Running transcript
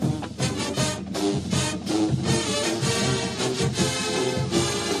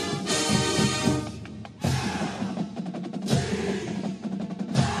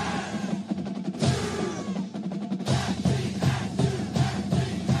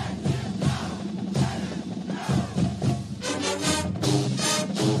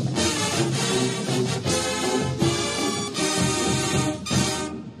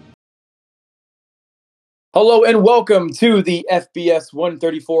Hello and welcome to the FBS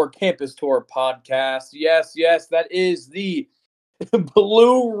 134 Campus Tour podcast. Yes, that is the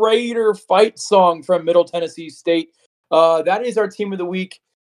Blue Raider fight song from Middle Tennessee State. That is our team of the week.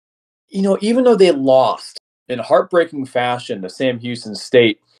 You know, even though they lost in heartbreaking fashion to Sam Houston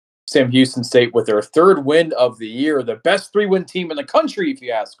State with their third win of the year, the best 3-win team in the country, if you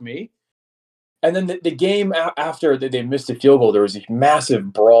ask me. And then the game after they missed a field goal, there was a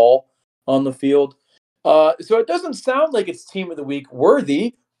massive brawl on the field. So it doesn't sound like it's team of the week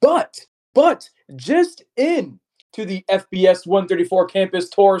worthy, but just in to the FBS 134 Campus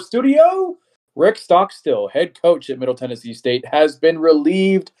Tour studio, Rick Stockstill, head coach at Middle Tennessee State, has been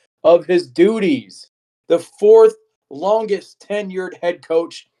relieved of his duties. The fourth longest tenured head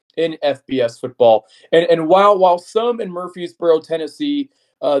coach in FBS football. And while some in Murfreesboro, Tennessee,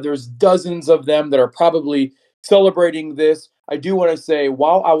 there's dozens of them that are probably celebrating this, I do want to say,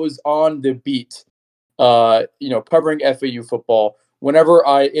 while I was on the beat, covering FAU football, whenever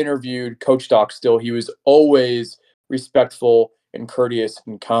I interviewed Coach Stockstill, he was always respectful and courteous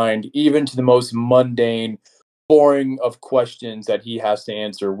and kind, even to the most mundane, boring of questions that he has to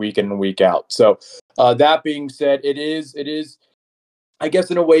answer week in and week out. So that being said, it is, I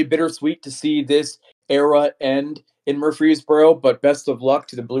guess, in a way, bittersweet to see this era end in Murfreesboro, but best of luck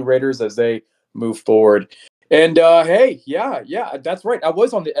to the Blue Raiders as they move forward. And hey, yeah, that's right. I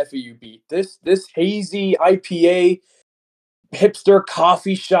was on the FAU beat. This hazy IPA hipster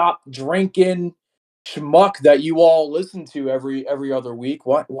coffee shop drinking schmuck that you all listen to every other week.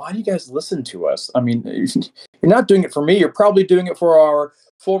 Why do you guys listen to us? I mean, you're not doing it for me. You're probably doing it for our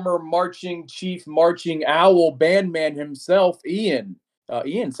former marching chief, marching owl bandman himself, Ian.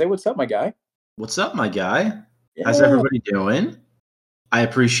 Ian, say what's up, my guy. What's up, my guy? Yeah. How's everybody doing? I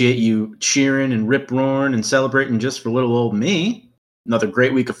appreciate you cheering and rip-roaring and celebrating just for little old me. Another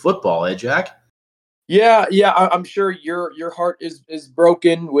great week of football, eh, Jack? Yeah. I'm sure your heart is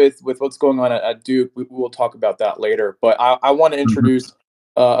broken with what's going on at Duke. We will talk about that later. But I want to introduce,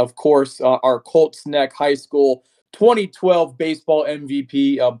 of course, our Colts Neck High School 2012 baseball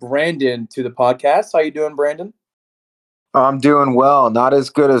MVP, Brandon, to the podcast. How you doing, Brandon? I'm doing well. Not as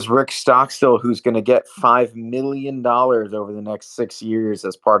good as Rick Stockstill, who's going to get $5 million over the next 6 years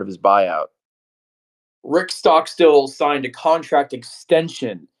as part of his buyout. Rick Stockstill signed a contract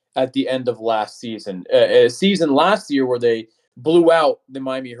extension at the end of last season. A season last year where they blew out the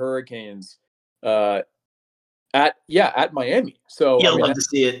Miami Hurricanes at Miami. So You'll love to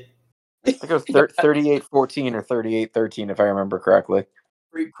see it. I think it was 38-14 or 38-13, if I remember correctly.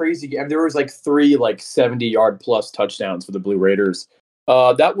 Crazy game. There was like 3 70-yard plus touchdowns for the Blue Raiders.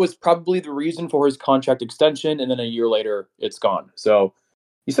 That was probably the reason for his contract extension, and then a year later, it's gone. So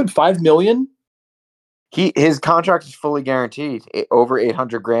you said $5 million? His contract is fully guaranteed, over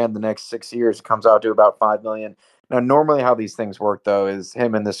 $800,000 the next 6 years. It comes out to about $5 million. Now, normally how these things work, though, is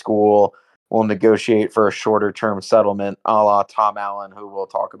him and the school will negotiate for a shorter term settlement, a la Tom Allen, who we'll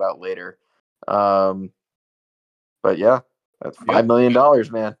talk about later. But yeah, that's $5 million,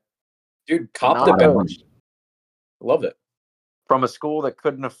 man. Dude, cop the bench. Love it. From a school that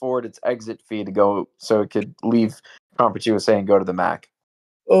couldn't afford its exit fee to go, so it could leave Conference USA and go to the MAC.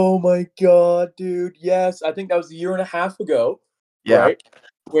 Oh my God, dude! Yes, I think that was a year and a half ago. Yeah.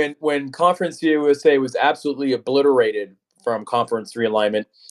 Right when Conference USA was absolutely obliterated from conference realignment.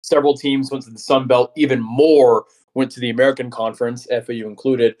 Several teams went to the Sun Belt. Even more went to the American Conference, FAU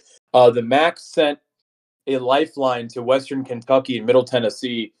included. The MAC sent a lifeline to Western Kentucky and Middle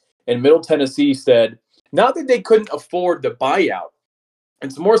Tennessee, and Middle Tennessee said not that they couldn't afford the buyout,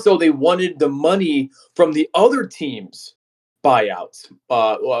 it's more so they wanted the money from the other teams' buyouts.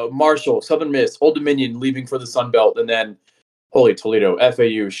 Marshall, Southern Miss, Old Dominion leaving for the Sun Belt, and then Holy Toledo,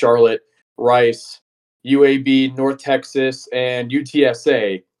 FAU, Charlotte, Rice, UAB, North Texas, and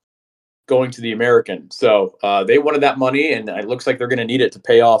UTSA going to the American. So they wanted that money, and it looks like they're going to need it to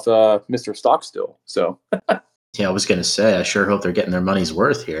pay off Mr. Stockstill. So yeah, I was going to say, I sure hope they're getting their money's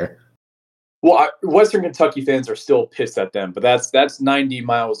worth here. Well, Western Kentucky fans are still pissed at them, but that's 90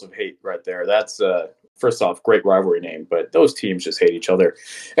 miles of hate right there. That's first off, great rivalry name, but those teams just hate each other,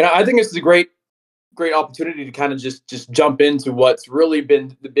 and I think this is a great opportunity to kind of just jump into what's really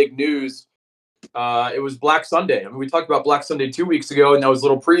been the big news. It was Black Sunday. I mean, we talked about Black Sunday 2 weeks ago, and that was a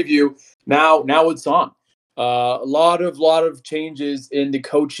little preview. Now it's on. A lot of changes in the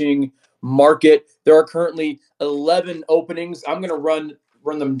coaching market. There are currently 11 openings. I'm going to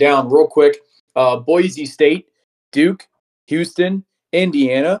run them down real quick. Boise State, Duke, Houston,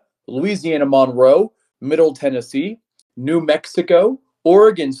 Indiana, Louisiana Monroe, Middle Tennessee, New Mexico,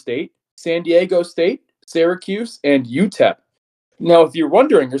 Oregon State, San Diego State, Syracuse, and UTEP. Now, if you're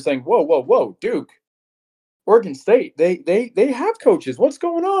wondering, you're saying, whoa, Duke. Oregon State, they have coaches. What's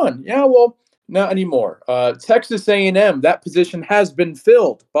going on? Yeah, well, not anymore. Texas A&M, that position has been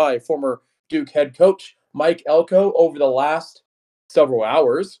filled by former Duke head coach Mike Elko over the last several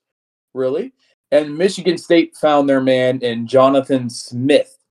hours, really. And Michigan State found their man in Jonathan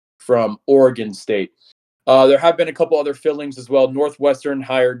Smith from Oregon State. There have been a couple other fillings as well. Northwestern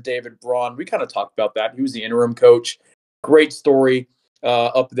hired David Braun. We kind of talked about that. He was the interim coach. Great story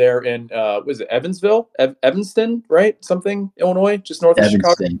up there in was it Evansville, Evanston, right? Something Illinois, just north of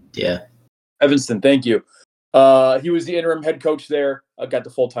Chicago. Evanston, yeah. Evanston, thank you. He was the interim head coach there. Got the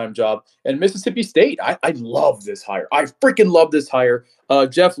full-time job. And Mississippi State, I love this hire. I freaking love this hire.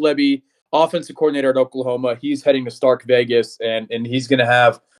 Jeff Lebby, offensive coordinator at Oklahoma. He's heading to Stark Vegas, and he's going to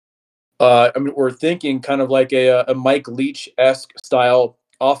have. We're thinking kind of like a Mike Leach-esque style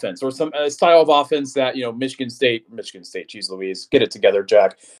offense, or some style of offense that Michigan State, geez Louise, get it together,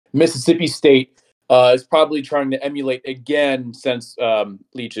 Jack. Mississippi State is probably trying to emulate again since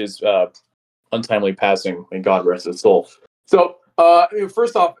Leach's untimely passing, and God rest his soul. So,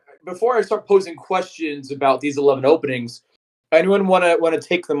 first off, before I start posing questions about these 11 openings, anyone want to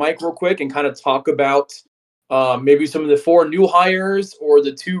take the mic real quick and kind of talk about maybe some of the 4 new hires or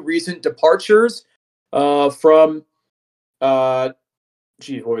the 2 recent departures from what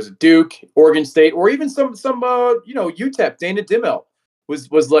was it, Duke, Oregon State, or even some UTEP. Dana Dimel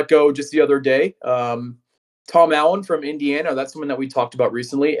was let go just the other day. Tom Allen from Indiana, that's someone that we talked about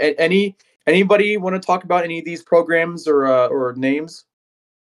recently. Anybody want to talk about any of these programs or names?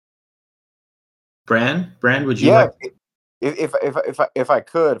 Brand, would you like? If I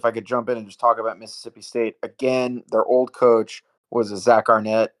could jump in and just talk about Mississippi State again, their old coach was a Zach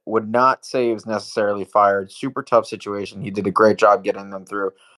Arnett. Would not say he was necessarily fired. Super tough situation. He did a great job getting them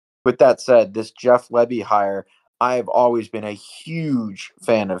through. With that said, this Jeff Lebby hire, I've always been a huge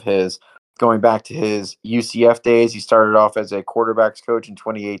fan of his. Going back to his UCF days, he started off as a quarterbacks coach in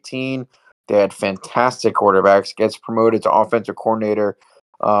 2018. They had fantastic quarterbacks. Gets promoted to offensive coordinator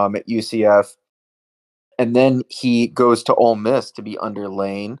at UCF. And then he goes to Ole Miss to be under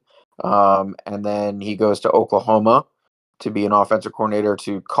Lane. And then he goes to Oklahoma to be an offensive coordinator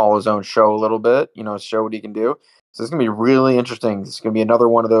to call his own show a little bit, show what he can do. So it's going to be really interesting. It's going to be another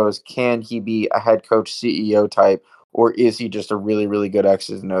one of those, can he be a head coach CEO type, or is he just a really, really good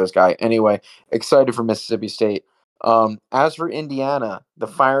X's and O's guy? Anyway, excited for Mississippi State. As for Indiana, the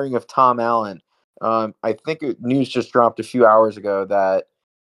firing of Tom Allen, I think news just dropped a few hours ago that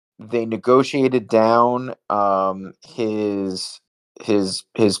they negotiated down his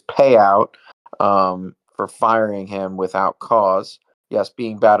payout for firing him without cause. Yes,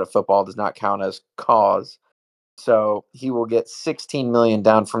 being bad at football does not count as cause. So he will get $16 million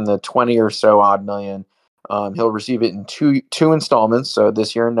down from the 20 or so odd million. He'll receive it in two installments, so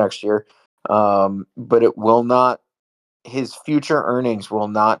this year and next year. But it will not. His future earnings will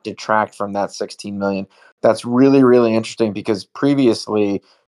not detract from that $16 million. That's really, really interesting because previously,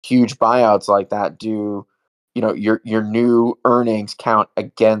 huge buyouts like that do, your new earnings count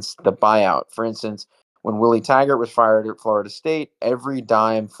against the buyout. For instance, when Willie Taggart was fired at Florida State, every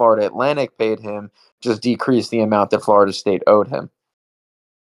dime Florida Atlantic paid him just decreased the amount that Florida State owed him.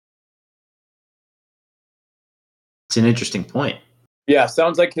 It's an interesting point. Yeah,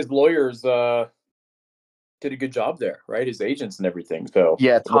 sounds like his lawyers did a good job there, right? His agents and everything. So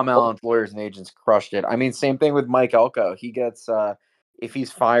yeah, Tom Allen's lawyers and agents crushed it. I mean, same thing with Mike Elko. He gets if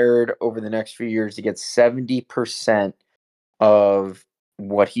he's fired over the next few years, he gets 70% of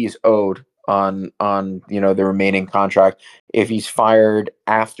what he's owed on the remaining contract. If he's fired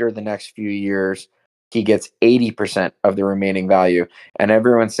after the next few years, he gets 80% of the remaining value. And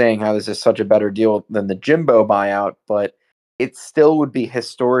everyone's saying how this is such a better deal than the Jimbo buyout, but it still would be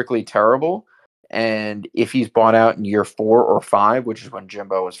historically terrible. And if he's bought out in year 4 or 5, which is when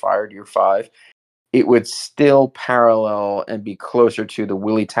Jimbo was fired, year 5, it would still parallel and be closer to the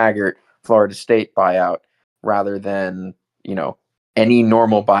Willie Taggart Florida State buyout rather than, any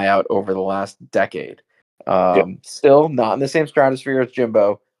normal buyout over the last decade. Still not in the same stratosphere as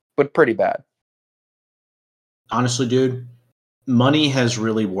Jimbo, but pretty bad. Honestly, dude, money has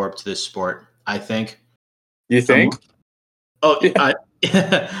really warped this sport, I think. You think? Yeah.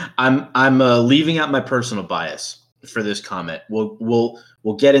 I'm leaving out my personal bias for this comment. We'll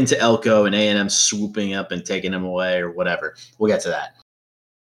get into Elko and A&M swooping up and taking him away or whatever. We'll get to that.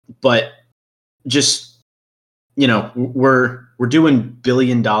 But just we're doing $1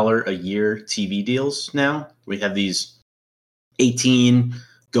 billion a year TV deals now. We have these 18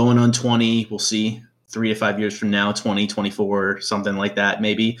 going on 20. We'll see 3 to 5 years from now, 20, 24, something like that.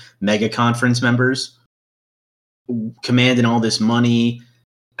 Maybe mega conference members commanding all this money.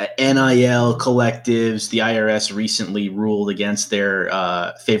 NIL collectives. The IRS recently ruled against their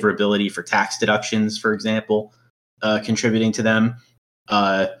favorability for tax deductions, for example, contributing to them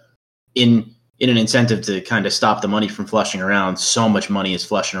in an incentive to kind of stop the money from flushing around. So much money is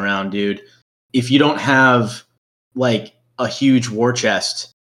flushing around, dude. If you don't have like a huge war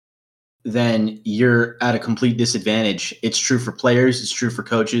chest, then you're at a complete disadvantage. It's true for players. It's true for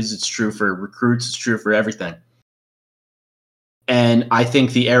coaches. It's true for recruits. It's true for everything. And I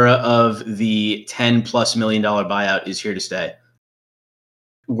think the era of the $10+ million buyout is here to stay.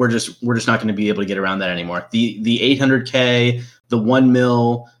 We're just not going to be able to get around that anymore. The $800K, the $1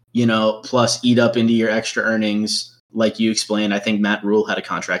 million, plus eat up into your extra earnings, like you explained. I think Matt Rule had a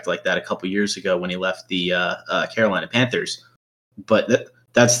contract like that a couple years ago when he left the Carolina Panthers. But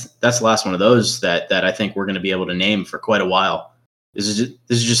that's the last one of those that I think we're going to be able to name for quite a while. This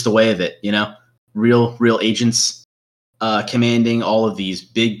is just the way of it, Real agents commanding all of these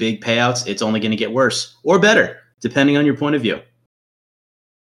big payouts. It's only going to get worse or better, depending on your point of view.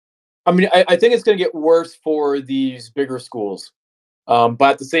 I mean, I think it's going to get worse for these bigger schools. But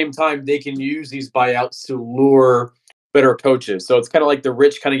at the same time, they can use these buyouts to lure better coaches. So it's kind of like the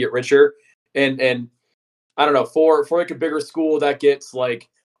rich kind of get richer. And I don't know, for like a bigger school that gets like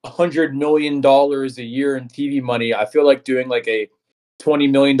 $100 million a year in TV money, I feel like doing like a $20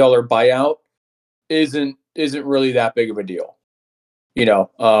 million buyout isn't really that big of a deal.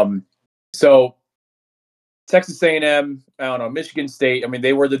 So Texas A&M, I don't know, Michigan State. I mean,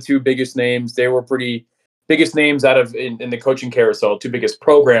 they were the two biggest names. They were biggest names out of in the coaching carousel, two biggest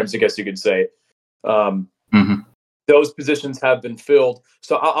programs, I guess you could say. Those positions have been filled.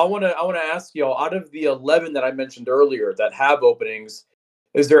 So I want to ask y'all, out of the 11 that I mentioned earlier that have openings,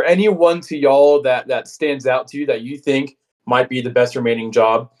 is there any one to y'all that stands out to you that you think might be the best remaining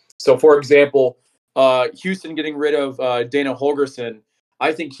job? So, for example, Houston getting rid of Dana Holgerson.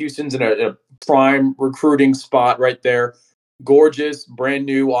 I think Houston's in a prime recruiting spot right there. Gorgeous, brand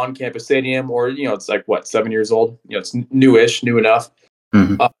new on-campus stadium, or it's like what, 7 years old. It's newish, new enough.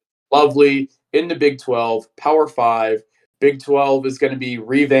 Lovely in the Big 12, Power 5. Big 12 is going to be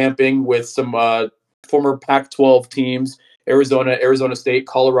revamping with some former Pac-12 teams: Arizona State,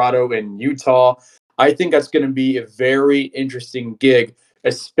 Colorado, and Utah. I think that's going to be a very interesting gig,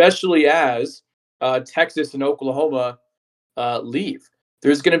 especially as Texas and Oklahoma leave.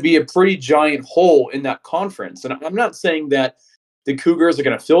 There's going to be a pretty giant hole in that conference. And I'm not saying that the Cougars are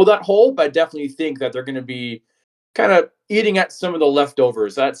going to fill that hole, but I definitely think that they're going to be kind of eating at some of the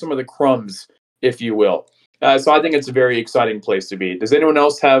leftovers, at some of the crumbs, if you will. So I think it's a very exciting place to be. Does anyone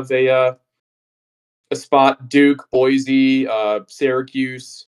else have a spot? Duke, Boise,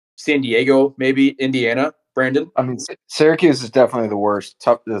 Syracuse, San Diego, maybe Indiana? Brandon? I mean, Syracuse is definitely the worst.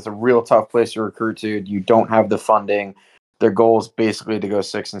 It's a real tough place to recruit to. You don't have the funding. Their goal is basically to go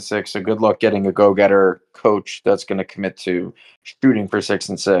 6-6. So good luck getting a go-getter coach that's going to commit to shooting for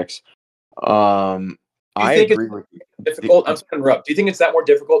 6-6. I agree with you. Difficult. I'm sorry to interrupt. Do you think it's that more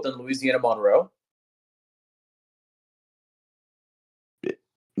difficult than Louisiana Monroe?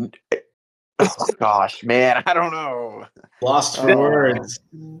 Oh gosh, man, I don't know. Lost for words.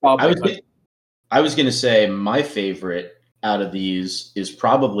 I was going to say my favorite out of these is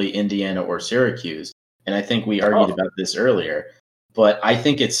probably Indiana or Syracuse, and I think we argued about this earlier. But I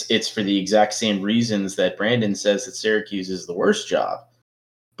think it's for the exact same reasons that Brandon says that Syracuse is the worst job.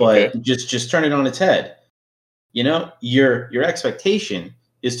 But just turn it on its head. Your expectation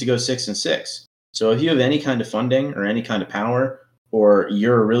is to go 6-6. So if you have any kind of funding or any kind of power, or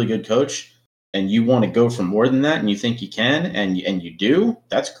you're a really good coach and you want to go for more than that, and you think you can, and you do,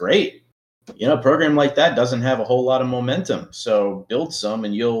 that's great. A program like that doesn't have a whole lot of momentum. So build some,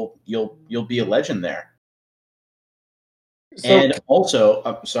 and you'll be a legend there. And also,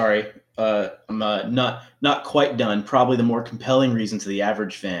 I'm sorry, I'm not quite done. Probably the more compelling reason to the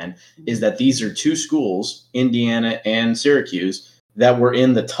average fan is that these are two schools, Indiana and Syracuse, that were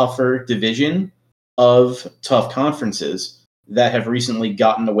in the tougher division of tough conferences that have recently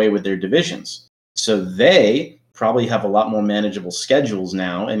gotten away with their divisions. So they probably have a lot more manageable schedules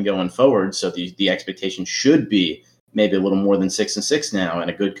now and going forward. So the expectation should be maybe a little more than 6-6 now, and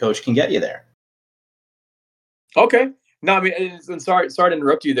a good coach can get you there. Okay. No, I mean, and sorry to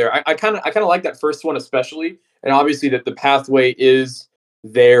interrupt you there. I kind of like that first one especially, and obviously that the pathway is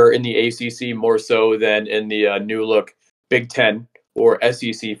there in the ACC more so than in the new look Big Ten or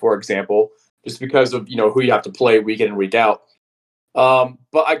SEC, for example, just because of who you have to play week in and week out.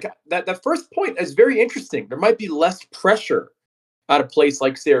 But that first point is very interesting. There might be less pressure at a place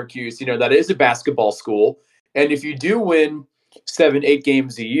like Syracuse, that is a basketball school, and if you do win 7-8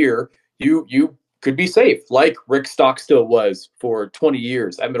 games a year, you could be safe, like Rick Stockstill was for 20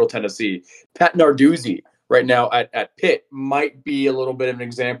 years at Middle Tennessee. Pat Narduzzi right now at Pitt might be a little bit of an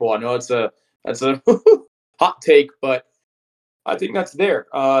example. I know that's a hot take, but I think that's there.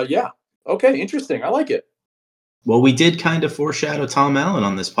 Yeah. Okay, interesting. I like it. Well, we did kind of foreshadow Tom Allen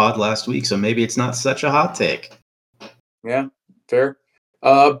on this pod last week, so maybe it's not such a hot take. Yeah, fair.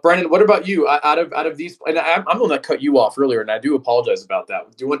 Brennan, what about you? Out of these, and I'm the one that cut you off earlier, and I do apologize about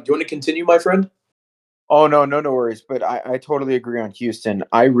that. Do you want to continue, my friend? Oh no, no worries. But I totally agree on Houston.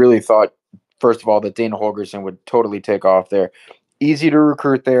 I really thought, first of all, that Dana Holgerson would totally take off there. Easy to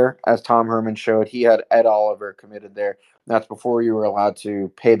recruit there, as Tom Herman showed. He had Ed Oliver committed there. That's before you were allowed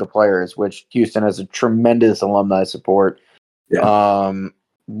to pay the players, which Houston has a tremendous alumni support. Yeah.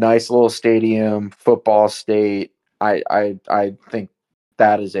 Nice little stadium, football state. I think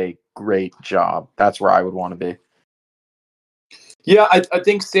that is a great job. That's where I would want to be. Yeah, I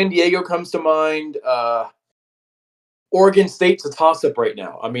think San Diego comes to mind. Oregon State's a toss-up right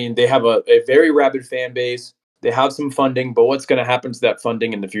now. I mean, they have a very rabid fan base. They have some funding, but what's going to happen to that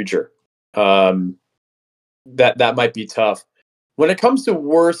funding in the future? That might be tough. When it comes to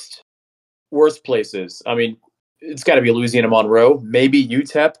worst places, I mean, it's got to be Louisiana Monroe, maybe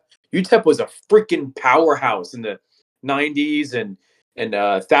UTEP. UTEP was a freaking powerhouse in the 90s and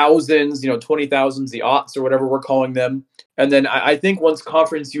thousands, 20,000s, the aughts or whatever we're calling them. And then I think once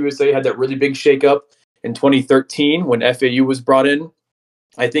Conference USA had that really big shakeup in 2013 when FAU was brought in,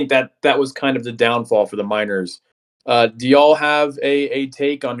 I think that was kind of the downfall for the Miners. Do y'all have a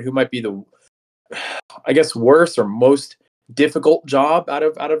take on who might be the, I guess, worst or most difficult job out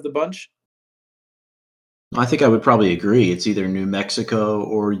of the bunch? I think I would probably agree. It's either New Mexico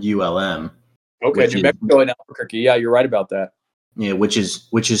or ULM, Okay, which New is Mexico and Albuquerque. Yeah, you're right about that. which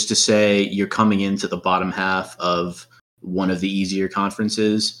is to say you're coming into the bottom half of one of the easier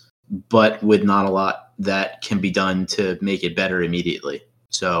conferences, but with not a lot that can be done to make it better immediately.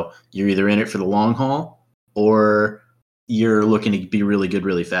 So you're either in it for the long haul or you're looking to be really good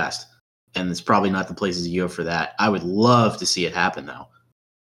really fast. And it's probably not the places you go for that. I would love to see it happen though.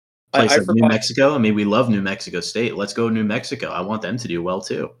 Place I like New forgot. Mexico. I mean, we love New Mexico State. Let's go New Mexico. I want them to do well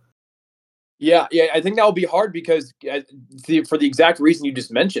too. Yeah, I think that will be hard because for the exact reason you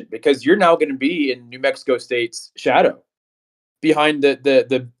just mentioned, because you're now going to be in New Mexico State's shadow behind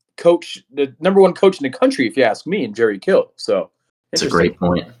the coach, the number one coach in the country, if you ask me, and Jerry Kill. So It's a interesting. great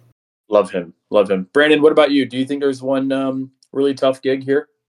point. Love him. Love him. Brandon, what about you? Do you think there's one really tough gig here?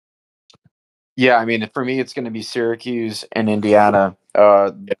 Yeah, I mean, for me, it's going to be Syracuse and Indiana.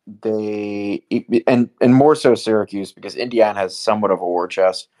 They and more so Syracuse because Indiana has somewhat of a war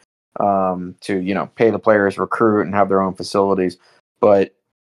chest to pay the players, recruit, and have their own facilities. But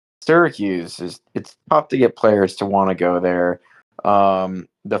Syracuse it's tough to get players to want to go there.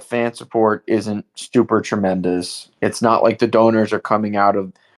 The fan support isn't super tremendous. It's not like the donors are coming out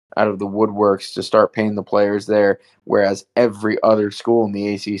of the woodworks to start paying the players there, whereas every other school in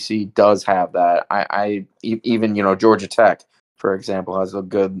the ACC does have that. Even Georgia Tech, for example, has a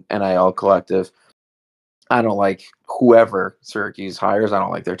good NIL collective. I don't like whoever Syracuse hires. I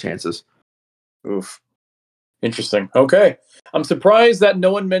don't like their chances. Oof. Interesting. Okay. I'm surprised that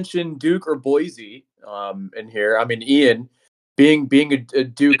no one mentioned Duke or Boise in here. I mean, Ian, being a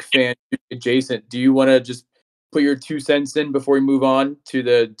Duke fan adjacent, do you want to just put your 2 cents in before we move on to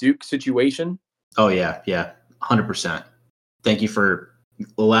the Duke situation? Oh yeah, 100%. Thank you for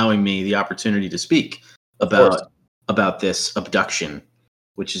allowing me the opportunity to speak Of course. about this abduction,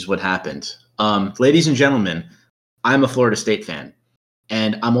 which is what happened. Ladies and gentlemen, I'm a Florida State fan,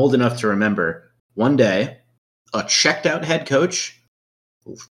 and I'm old enough to remember one day a checked out head coach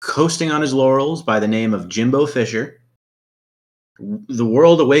coasting on his laurels by the name of Jimbo Fisher. The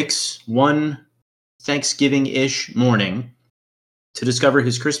world awakes one Thanksgiving-ish morning to discover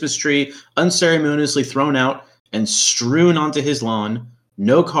his Christmas tree unceremoniously thrown out and strewn onto his lawn,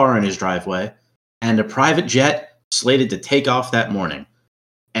 no car in his driveway, and a private jet slated to take off that morning.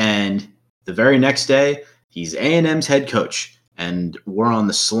 And the very next day, he's A&M's head coach, and we're on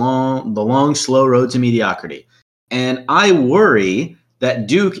the long, slow road to mediocrity. And I worry that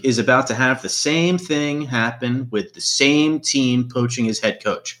Duke is about to have the same thing happen with the same team poaching his head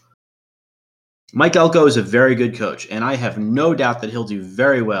coach. Mike Elko is a very good coach, and I have no doubt that he'll do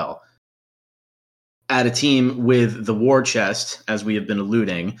very well at a team with the war chest, as we have been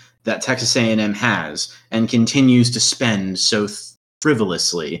alluding, that Texas A&M has and continues to spend so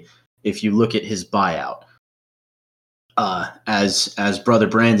frivolously. If you look at his buyout, as brother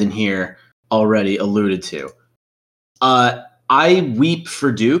Brandon here already alluded to, I weep for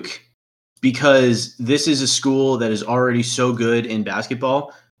Duke because this is a school that is already so good in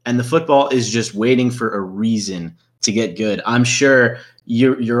basketball and the football is just waiting for a reason to get good. I'm sure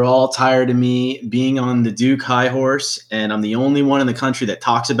you're all tired of me being on the Duke high horse, and I'm the only one in the country that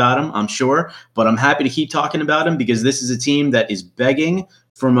talks about them, I'm sure. But I'm happy to keep talking about them because this is a team that is begging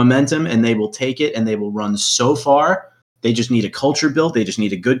for momentum, and they will take it, and they will run so far. They just need a culture built. They just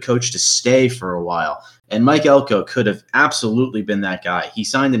need a good coach to stay for a while. And Mike Elko could have absolutely been that guy. He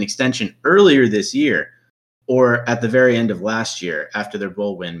signed an extension earlier this year, or at the very end of last year after their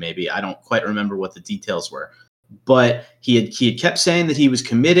bowl win, maybe. I don't quite remember what the details were. But he had kept saying that he was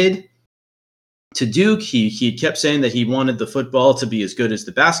committed to Duke. He had kept saying that he wanted the football to be as good as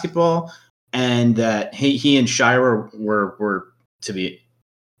the basketball, and that he and Shira were to be,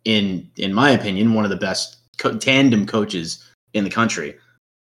 in my opinion, one of the best tandem coaches in the country.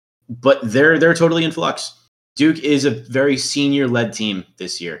 But they're totally in flux. Duke is a very senior-led team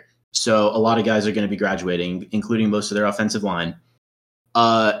this year. So a lot of guys are going to be graduating, including most of their offensive line.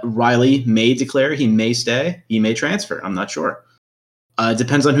 Riley may declare, he may stay, he may transfer. I'm not sure. It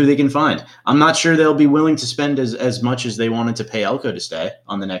depends on who they can find. I'm not sure they'll be willing to spend as much as they wanted to pay Elko to stay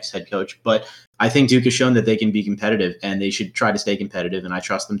on the next head coach. But I think Duke has shown that they can be competitive, and they should try to stay competitive, and I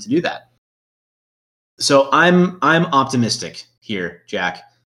trust them to do that. So I'm optimistic here, Jack.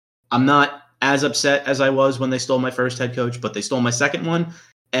 I'm not as upset as I was when they stole my first head coach, but they stole my second one.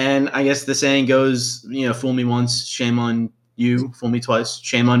 And I guess the saying goes, fool me once, shame on you. Fool me twice,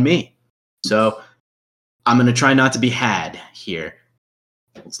 shame on me. So I'm going to try not to be had here.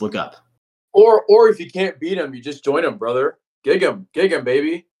 Let's look up. Or if you can't beat them, you just join them, brother. Gig them,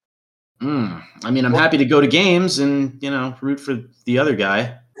 baby. I mean, I'm happy to go to games and, root for the other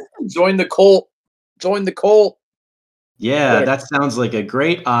guy. Join the cult. Yeah, that sounds like a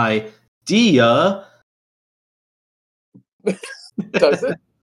great idea. Does it?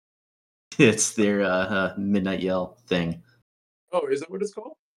 It's their midnight yell thing. Oh, is that what it's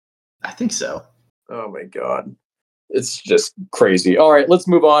called? I think so. Oh my God. It's just crazy. All right, let's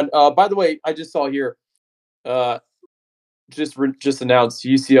move on. By the way, I just saw here, just announced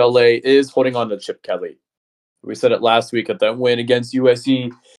UCLA is holding on to Chip Kelly. We said it last week at that win against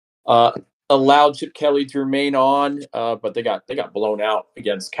USC. Allowed Chip Kelly to remain on, but they got blown out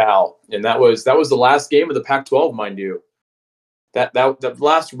against Cal, and that was the last game of the Pac-12, mind you. That the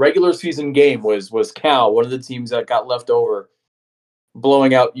last regular season game was Cal, one of the teams that got left over,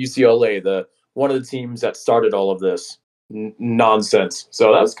 blowing out UCLA, the one of the teams that started all of this nonsense.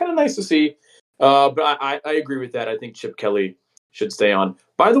 So that was kind of nice to see. But I agree with that. I think Chip Kelly should stay on.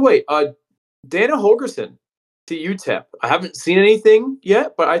 By the way, Dana Holgerson to UTEP. I haven't seen anything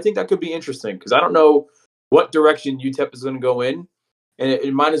yet, but I think that could be interesting because I don't know what direction UTEP is going to go in, and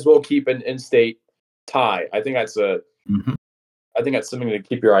it might as well keep an in-state tie. I think that's I think that's something to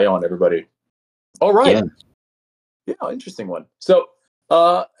keep your eye on, everybody. All right. Yeah, interesting one. So,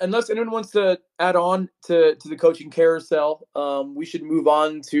 unless anyone wants to add on to the coaching carousel, we should move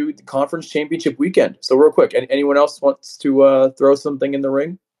on to the conference championship weekend. So, real quick, anyone else wants to throw something in the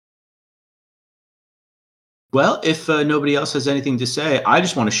ring? Well, if nobody else has anything to say, I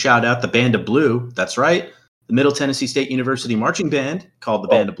just want to shout out the Band of Blue. That's right. The Middle Tennessee State University marching band called the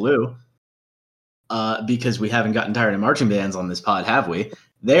Band of Blue. Because we haven't gotten tired of marching bands on this pod, have we?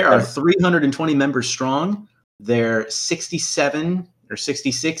 They are 320 members strong. They're 67 or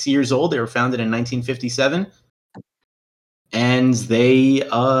 66 years old. They were founded in 1957. And they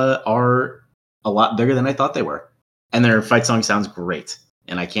are a lot bigger than I thought they were. And their fight song sounds great.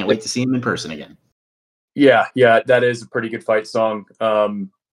 And I can't wait to see them in person again. Yeah, that is a pretty good fight song.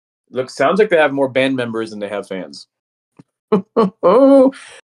 Sounds like they have more band members than they have fans.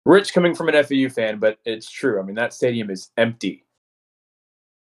 Rich coming from an FAU fan, but it's true. I mean, that stadium is empty.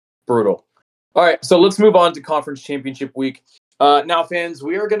 Brutal. All right, so let's move on to conference championship week. Now, fans,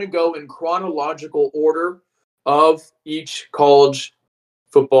 we are going to go in chronological order of each college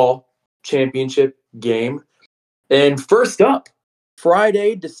football championship game. And first up,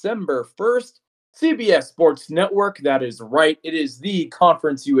 Friday, December 1st, CBS Sports Network. That is right. It is the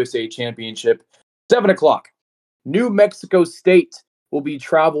Conference USA Championship. 7 o'clock. New Mexico State will be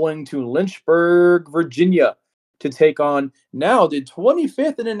traveling to Lynchburg, Virginia to take on now the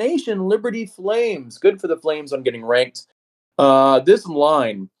 25th in the nation, Liberty Flames. Good for the Flames on getting ranked. This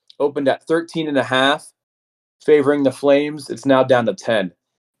line opened at 13.5, favoring the Flames. It's now down to 10.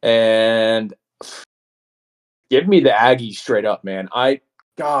 And give me the Aggies straight up, man.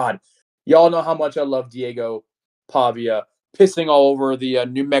 Y'all know how much I love Diego Pavia, pissing all over the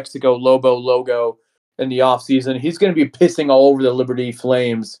New Mexico Lobo logo in the offseason. He's going to be pissing all over the Liberty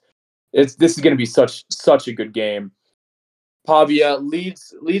Flames. This is going to be such a good game. Pavia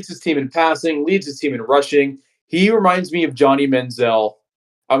leads his team in passing, leads his team in rushing. He reminds me of Johnny Manziel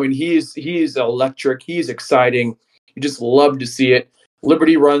I mean, he's electric. He's exciting. You just love to see it.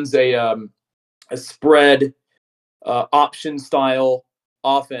 Liberty runs a spread option style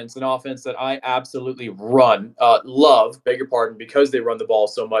offense, an offense that I absolutely love, beg your pardon, because they run the ball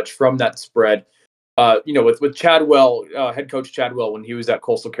so much from that spread. With Chadwell, head coach Chadwell, when he was at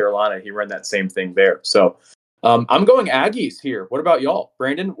Coastal Carolina, he ran that same thing there. So I'm going Aggies here. What about y'all,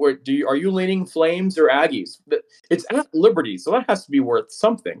 Brandon? Are you leaning Flames or Aggies? It's at Liberty, so that has to be worth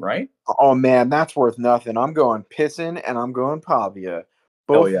something, right? Oh man, that's worth nothing. I'm going Pisson and I'm going Pavia.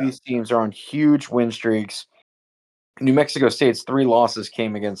 Oh Both of yeah, these teams are on huge win streaks. New Mexico State's 3 losses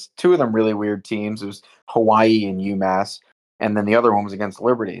came against 2 of them really weird teams. It was Hawaii and UMass, and then the other one was against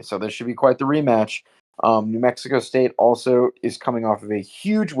Liberty. So this should be quite the rematch. New Mexico State also is coming off of a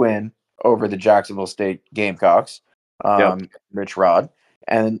huge win over the Jacksonville State Gamecocks, yep, Rich Rod.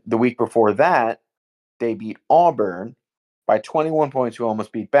 And the week before that, they beat Auburn by 21 points, who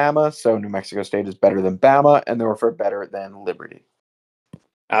almost beat Bama. So New Mexico State is better than Bama, and therefore better than Liberty.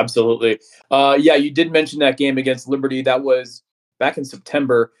 absolutely. Yeah, you did mention that game against Liberty. That was back in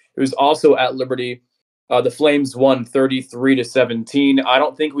September. It was also at Liberty. The Flames won 33-17. I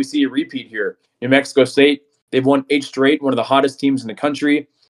don't think we see a repeat here. New Mexico State, they've won 8 straight, one of the hottest teams in the country.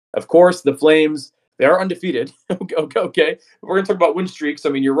 Of course, the Flames, they are undefeated. Okay. We're going to talk about win streaks. I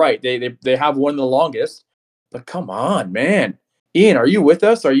mean, you're right. They have one of the longest. But come on, man. Ian, are you with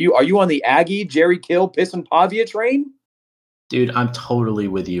us? Are you on the Aggie, Jerry Kill, Piss and Pavia train? Dude, I'm totally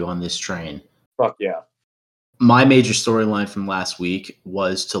with you on this train. Fuck yeah. My major storyline from last week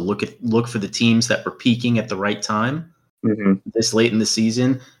was to look for the teams that were peaking at the right time this late in the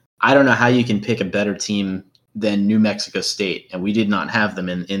season. I don't know how you can pick a better team than New Mexico State, and we did not have them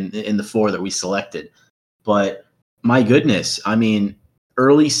in the 4 that we selected. But my goodness, I mean,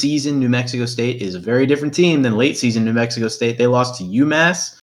 early season New Mexico State is a very different team than late season New Mexico State. They lost to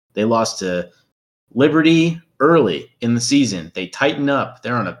UMass, they lost to Liberty early in the season. They tighten up.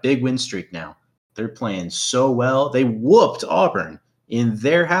 They're on a big win streak now. They're playing so well. They whooped Auburn in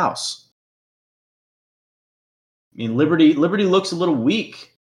their house. I mean, Liberty looks a little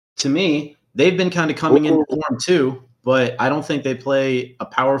weak to me. They've been kind of coming into form too, but I don't think they play a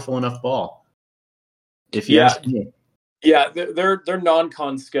powerful enough ball. If you ask me. Yeah, their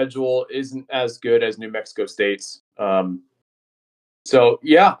non-con schedule isn't as good as New Mexico State's. So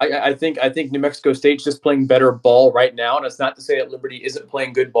yeah, I think New Mexico State's just playing better ball right now, and it's not to say that Liberty isn't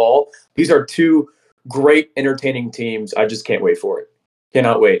playing good ball. These are 2 great, entertaining teams. I just can't wait for it.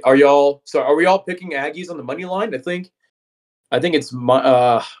 Cannot wait. Are we all picking Aggies on the money line? I think it's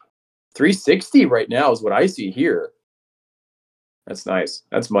 360 right now is what I see here. That's nice.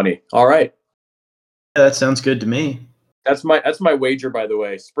 That's money. All right. Yeah, that sounds good to me. That's my wager, by the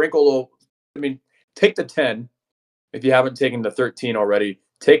way. Take the 10 if you haven't taken the 13 already.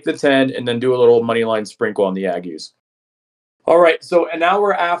 Take the 10 and then do a little money line sprinkle on the Aggies. All right. So an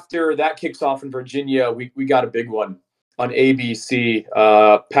hour after that kicks off in Virginia, we got a big one on ABC,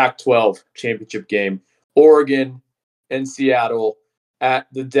 Pac-12 championship game. Oregon and Seattle at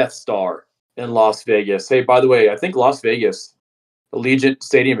the Death Star in Las Vegas. Hey, by the way, I think Las Vegas, Allegiant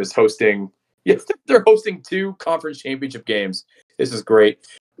Stadium is hosting. Yes, they're hosting 2 conference championship games. This is great.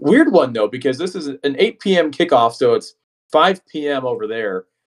 Weird one though, because this is an 8 p.m. kickoff, so it's 5 p.m. over there.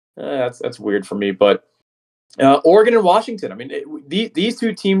 That's weird for me, but Oregon and Washington. I mean, these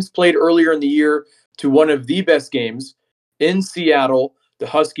 2 teams played earlier in the year to one of the best games in Seattle. The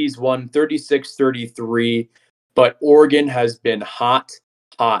Huskies won 36-33, but Oregon has been hot,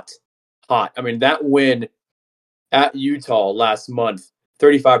 hot, hot. I mean, that win at Utah last month,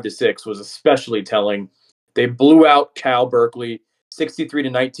 35-6, was especially telling. They blew out Cal Berkeley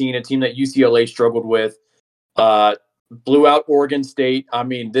 63-19, a team that UCLA struggled with. Blew out Oregon State. I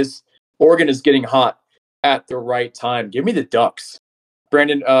mean, this Oregon is getting hot at the right time. Give me the Ducks.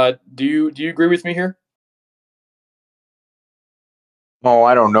 Brandon, do you agree with me here? Oh,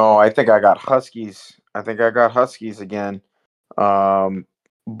 I don't know. I think I got Huskies. Again.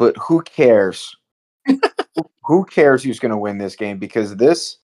 But who cares? Who cares who's going to win this game? Because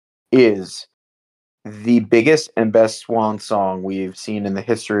this is the biggest and best swan song we've seen in the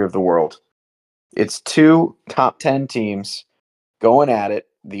history of the world. It's 2 top 10 teams going at it.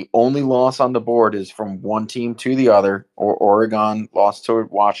 The only loss on the board is from one team to the other, or Oregon lost to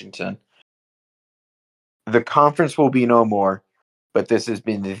Washington. The conference will be no more, but this has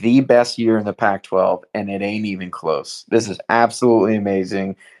been the best year in the Pac-12, and it ain't even close. This is absolutely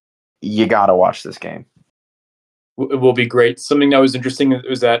amazing. You got to watch this game. It will be great. Something that was interesting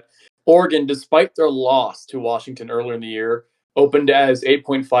was that Oregon, despite their loss to Washington earlier in the year, opened as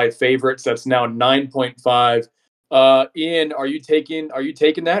 8.5 favorites. That's now 9.5. Ian, are you taking that? Are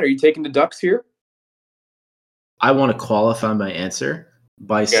you taking the Ducks here? I want to qualify my answer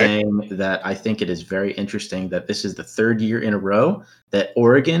by Okay. saying that I think it is very interesting that this is the third year in a row that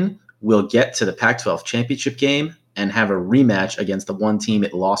Oregon will get to the Pac-12 championship game and have a rematch against the one team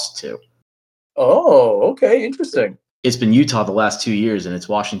it lost to. Oh, okay, interesting. It's been Utah the last 2 years, and it's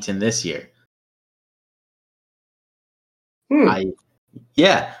Washington this year. Hmm.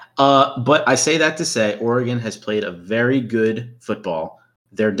 But I say that to say Oregon has played a very good football.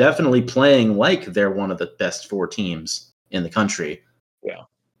 They're definitely playing like they're one of the best 4 teams in the country. Yeah.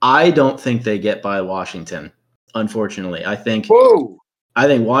 I don't think they get by Washington. Unfortunately, Whoa. I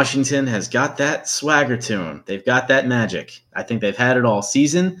think Washington has got that swagger to them. They've got that magic. I think they've had it all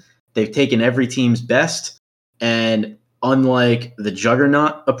season. They've taken every team's best, and unlike the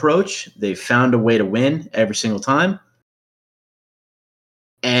juggernaut approach, they've found a way to win every single time.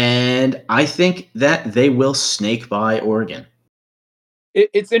 And I think that they will snake by Oregon.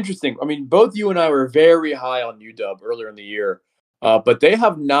 It's interesting. I mean, both you and I were very high on UW earlier in the year, but they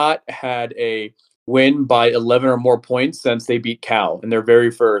have not had a win by 11 or more points since they beat Cal in their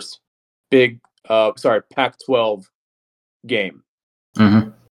very first Pac-12 game. Mm-hmm.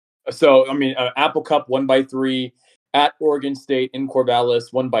 So, I mean, Apple Cup won by 3, at Oregon State in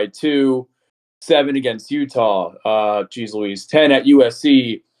Corvallis won by 2, 7 against Utah, geez Louise, 10 at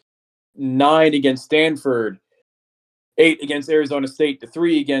USC, 9 against Stanford, 8 against Arizona State, to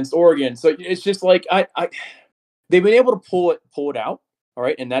 3 against Oregon. So it's just like they've been able to pull it out. All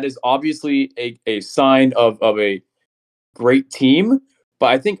right, and that is obviously a sign of a great team. But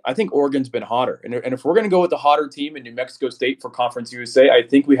I think Oregon's been hotter, and if we're going to go with the hotter team in New Mexico State for Conference USA, I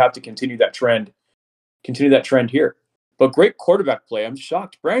think we have to continue that trend. Continue that trend here. But great quarterback play. I'm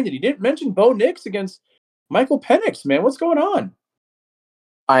shocked, Brandon. You didn't mention Bo Nix against Michael Penix, man. What's going on?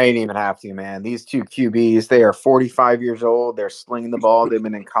 I ain't even have to, man. These two QBs, they are 45 years old. They're slinging the ball. They've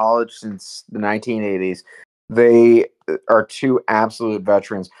been in college since the 1980s. They are two absolute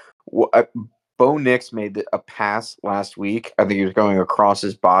veterans. Bo Nix made a pass last week. I think he was going across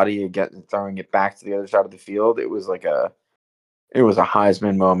his body and throwing it back to the other side of the field. It was a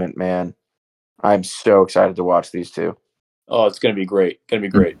Heisman moment, man. I'm so excited to watch these two. Oh, it's going to be great. Going to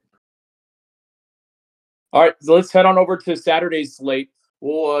be great. All right, so let's head on over to Saturday's slate.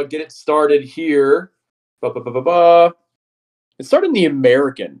 We'll get it started here. It started in the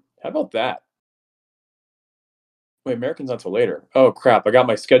American. How about that? Wait, American's not till later. Oh, crap. I got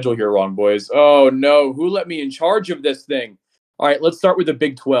my schedule here wrong, boys. Oh, no. Who let me in charge of this thing? All right, let's start with the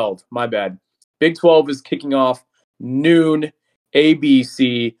Big 12. My bad. Big 12 is kicking off noon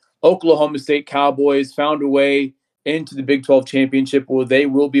ABC. Oklahoma State Cowboys found a way into the Big 12 championship where they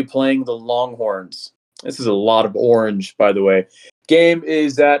will be playing the Longhorns. This is a lot of orange, by the way. Game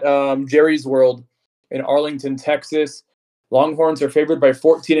is at Jerry's World in Arlington, Texas. Longhorns are favored by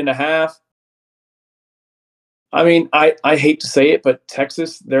 14.5. I mean, I hate to say it, but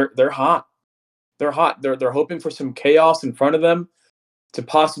Texas, they're hot. They're hot. They're hoping for some chaos in front of them to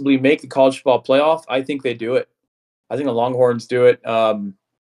possibly make the college football playoff. I think they do it. I think the Longhorns do it.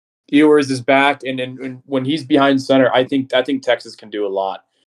 Ewers is back, and when he's behind center, I think Texas can do a lot.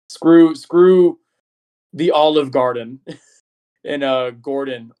 Screw the Olive Garden and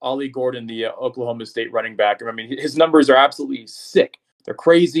Ollie Gordon, the Oklahoma State running back. I mean, his numbers are absolutely sick. They're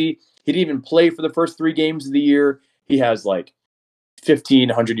crazy. He didn't even play for the first 3 games of the year. He has like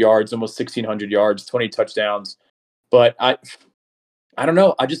 1,500 yards, almost 1,600 yards, 20 touchdowns. But I don't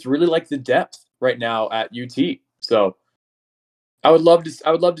know. I just really like the depth right now at UT. So I would love to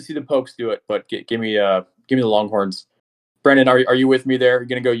see the Pokes do it. But give me the Longhorns. Brandon, are you with me there? You're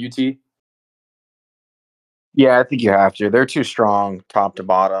gonna go UT? Yeah, I think you have to. They're too strong, top to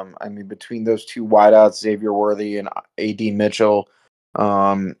bottom. I mean, between those two wideouts, Xavier Worthy and A.D. Mitchell,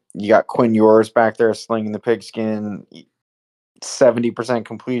 you got Quinn Ewers back there slinging the pigskin, 70%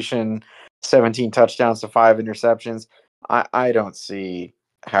 completion, 17 touchdowns to 5 interceptions. I don't see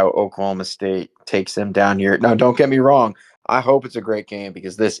how Oklahoma State takes them down here. Now, don't get me wrong. I hope it's a great game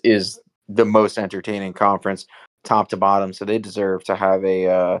because this is the most entertaining conference, top to bottom. So they deserve to have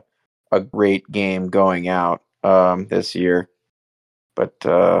a great game going out this year. But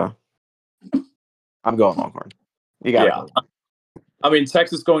I'm going Longhorn. You got Yeah. to. I mean,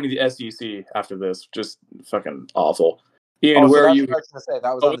 Texas going to the SEC after this, just fucking awful. Ian, Also, where are that's you? what I was going to say.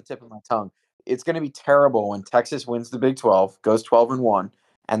 That was Oh, on the tip of my tongue. It's going to be terrible when Texas wins the Big 12, goes 12-1,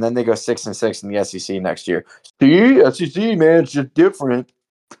 and then they go 6-6 in the SEC next year. See, SEC, man, it's just different.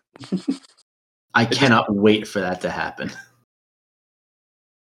 I cannot wait for that to happen.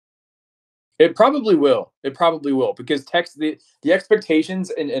 It probably will. It probably will because the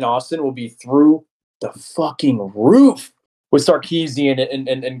expectations in Austin will be through the fucking roof with Sarkisian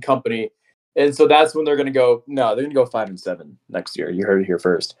and company. And so that's when they're going to go. No, they're going to go 5-7 next year. You heard it here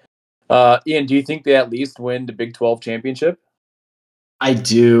first. Ian, do you think they at least win the Big 12 championship? I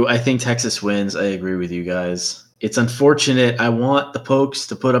do. I think Texas wins. I agree with you guys. It's unfortunate. I want the Pokes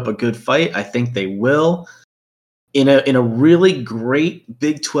to put up a good fight. I think they will. In a really great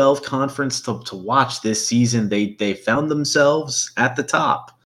Big 12 conference to watch this season, they found themselves at the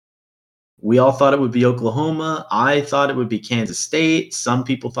top. We all thought it would be Oklahoma. I thought it would be Kansas State. Some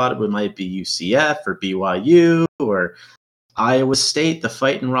people thought it might be UCF or BYU or Iowa State, the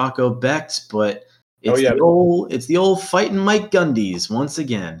fighting Rocco Becks, but it's the old fighting Mike Gundy's once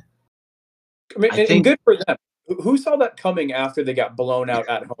again. I mean, and good for them. Who saw that coming after they got blown out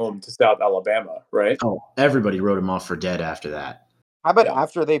at home to South Alabama, right? Oh, everybody wrote him off for dead after that. How about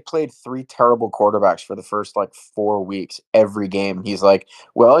after they played 3 terrible quarterbacks for the first 4 weeks, every game he's like,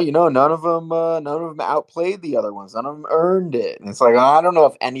 well, none of them outplayed the other ones. None of them earned it. And it's like, I don't know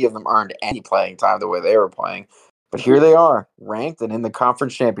if any of them earned any playing time the way they were playing, but here they are, ranked and in the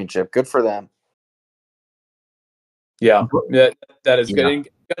conference championship. Good for them. Yeah, that is good. And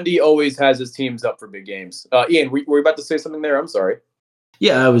Gundy always has his teams up for big games. Ian, were you about to say something there? I'm sorry.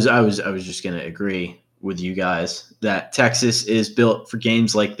 Yeah, I was just going to agree with you guys that Texas is built for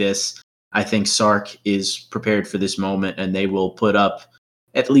games like this. I think Sark is prepared for this moment, and they will put up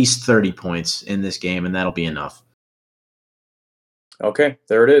at least 30 points in this game, and that'll be enough. Okay,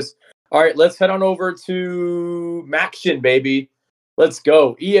 there it is. All right, let's head on over to Maction, baby. Let's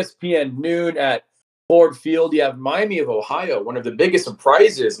go. ESPN noon at Ford Field. You have Miami of Ohio, one of the biggest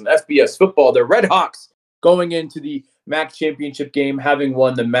surprises in FBS football. The Red Hawks going into the MAC championship game, having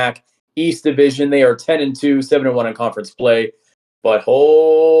won the MAC East Division. They are 10-2, 7-1 in conference play. But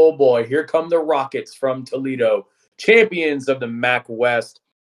oh boy, here come the Rockets from Toledo, champions of the MAC West,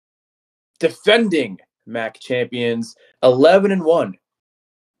 defending MAC champions, 11-1,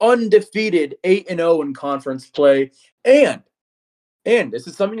 undefeated, 8-0 in conference play, and this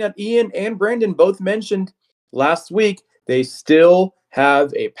is something that Ian and Brandon both mentioned last week. They still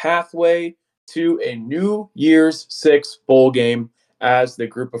have a pathway to a New Year's Six bowl game as the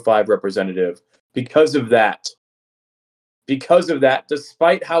Group of Five representative. Because of that,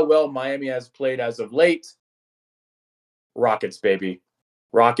 despite how well Miami has played as of late, Rockets, baby.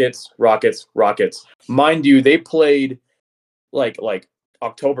 Rockets. Mind you, they played like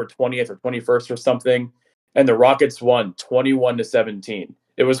October 20th or 21st or something, and the Rockets won 21-17.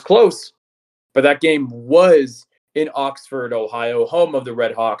 It was close, but that game was in Oxford, Ohio, home of the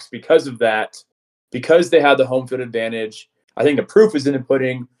Red Hawks. Because of that, because they had the home field advantage, I think the proof is in the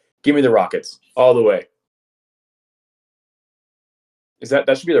pudding. Give me the Rockets all the way.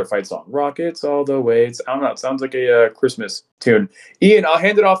 That should be their fight song? Rockets all the way. I don't know. It sounds like a Christmas tune. Ian, I'll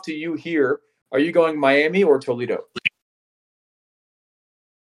hand it off to you here. Are you going Miami or Toledo?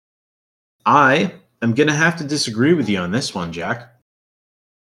 I am going to have to disagree with you on this one, Jack.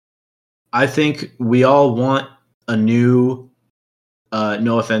 I think we all want a new,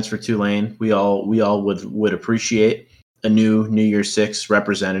 no offense for Tulane, we all would appreciate a new New Year's Six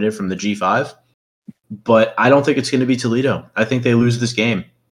representative from the G5, but I don't think it's going to be Toledo. I think they lose this game.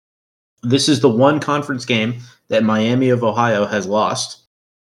 This is the one conference game that Miami of Ohio has lost,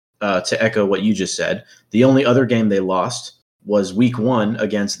 to echo what you just said. The only other game they lost was week 1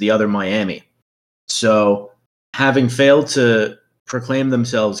 against the other Miami. So having failed to proclaim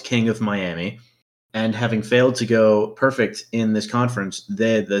themselves king of Miami and having failed to go perfect in this conference,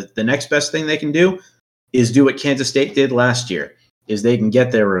 the next best thing they can do is do what Kansas State did last year, is they can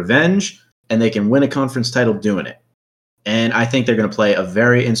get their revenge and they can win a conference title doing it. And I think they're going to play a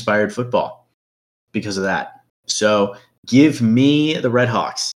very inspired football because of that. So give me the Red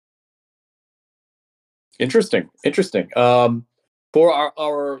Hawks. Interesting. For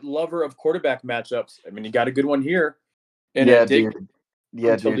our lover of quarterback matchups, I mean, you got a good one here. Dude.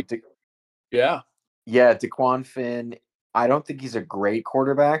 Yeah. Yeah, DeQuan Finn. I don't think he's a great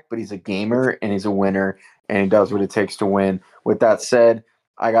quarterback, but he's a gamer and he's a winner and he does what it takes to win. With that said,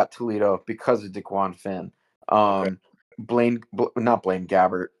 I got Toledo because of DeQuan Finn. Okay. Not Blaine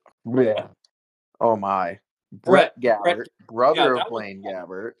Gabbert. Yeah. Oh my. Brett Gabbert, brother of Blaine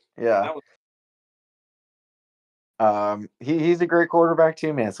Gabbert. Yeah. He's a great quarterback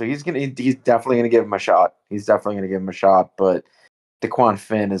too, man. So he's definitely gonna give him a shot. But DeQuan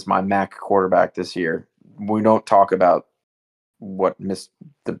Finn is my MAC quarterback this year. We don't talk about what missed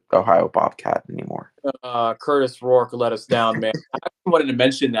the Ohio Bobcat anymore. Curtis Rourke let us down, man. I wanted to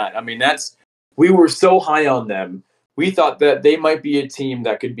mention that. I mean, we were so high on them. We thought that they might be a team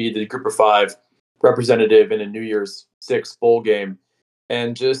that could be the Group of Five representative in a New Year's Six bowl game,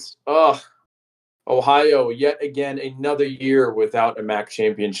 and just Ohio, yet again, another year without a MAC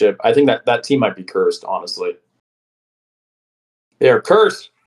championship. I think that team might be cursed, honestly. They are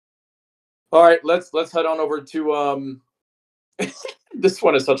cursed. All right, let's head on over to this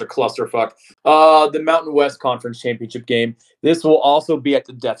one is such a clusterfuck. The Mountain West Conference Championship game. This will also be at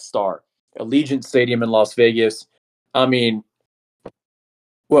the Death Star, Allegiant Stadium in Las Vegas. I mean,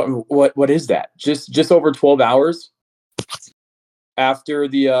 what is that? Just over 12 hours after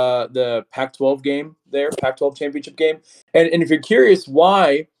the Pac-12 game there, Pac-12 championship game. And if you're curious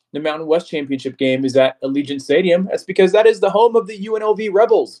why the Mountain West Championship game is at Allegiant Stadium, that's because that is the home of the UNLV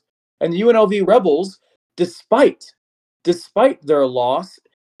Rebels. And the UNLV Rebels, despite their loss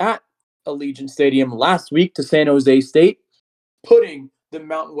at Allegiant Stadium last week to San Jose State, putting the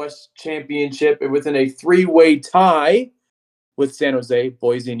Mountain West Championship within a three-way tie with San Jose,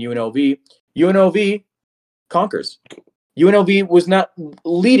 Boise, and UNLV. UNLV conquers. UNLV was not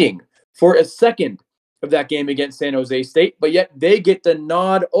leading for a second of that game against San Jose State, but yet they get the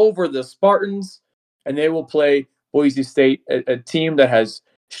nod over the Spartans, and they will play Boise State, a team that has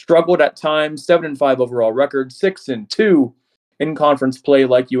struggled at times, 7-5 overall record, 6-2 in conference play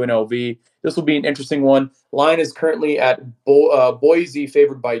like UNLV. This will be an interesting one. Line is currently at Boise,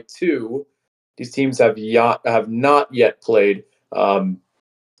 favored by 2. These teams have not yet played. Barry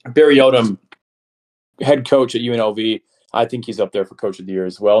Odom, head coach at UNLV, I think he's up there for coach of the year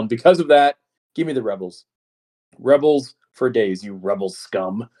as well. And because of that, give me the Rebels. Rebels for days, you Rebel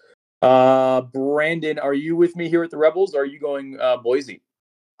scum. Brandon, are you with me here at the Rebels, or are you going Boise?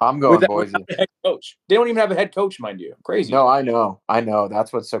 I'm going Boise. A head coach. They don't even have a head coach, mind you. Crazy. No, I know.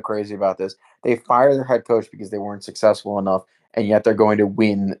 That's what's so crazy about this. They fire their head coach because they weren't successful enough, and yet they're going to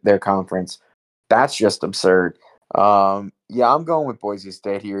win their conference. That's just absurd. Yeah, I'm going with Boise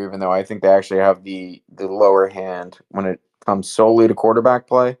State here, even though I think they actually have the lower hand when it comes solely to quarterback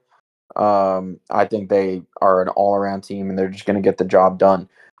play. I think they are an all-around team, and they're just going to get the job done.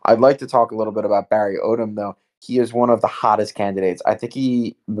 I'd like to talk a little bit about Barry Odom, though. He is one of the hottest candidates. I think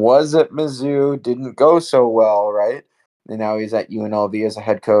he was at Mizzou, didn't go so well, right? And now he's at UNLV as a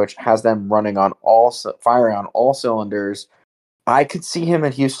head coach, has them firing on all cylinders. I could see him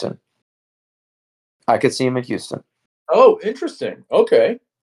at Houston. Oh, interesting. Okay.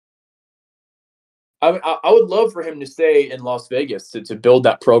 I would love for him to stay in Las Vegas to build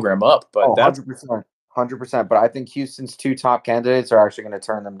that program up, but that's 100%. 100%. But I think Houston's two top candidates are actually going to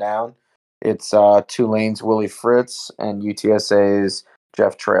turn them down. It's Tulane's Willie Fritz and UTSA's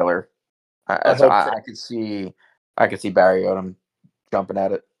Jeff Traylor. I could see Barry Odom jumping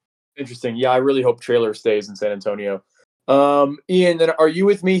at it. Interesting. Yeah, I really hope Traylor stays in San Antonio. Ian, then are you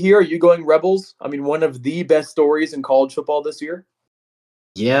with me here? Are you going Rebels? I mean, one of the best stories in college football this year.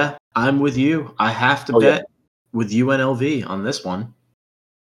 Yeah, I'm with you. I have to bet with UNLV on this one.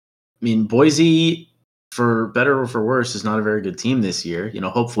 I mean, Boise, for better or for worse, is not a very good team this year.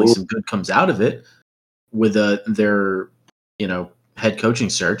 Hopefully some good comes out of it with their head coaching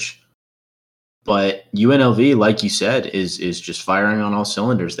search. But UNLV, like you said, is just firing on all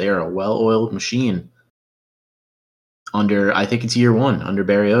cylinders. They are a well-oiled machine I think it's year 1 under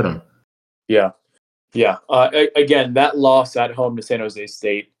Barry Odom. Yeah. Again, that loss at home to San Jose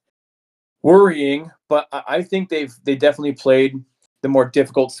State, worrying, but I think they definitely played the more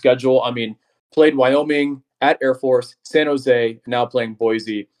difficult schedule. I mean, played Wyoming, at Air Force, San Jose, now playing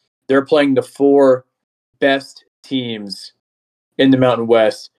Boise. They're playing the 4 best teams in the Mountain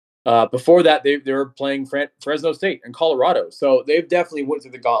West. Before that, they were playing Fresno State and Colorado. So they've definitely went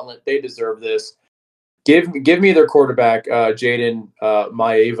through the gauntlet. They deserve this. Give me their quarterback, Jaden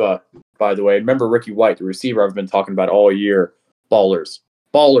Maeva, by the way. Remember Ricky White, the receiver I've been talking about all year. Ballers,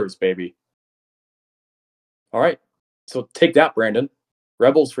 baby. All right. So take that, Brandon.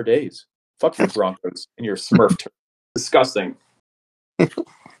 Rebels for days. Fuck your Broncos and your Smurf turn. Disgusting.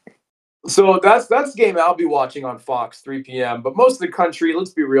 So that's the game I'll be watching on Fox, 3 p.m. But most of the country, let's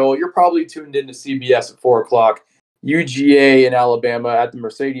be real, you're probably tuned into CBS at 4 o'clock. UGA in Alabama at the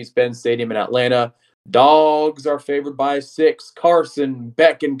Mercedes-Benz Stadium in Atlanta. Dogs are favored by 6. Carson,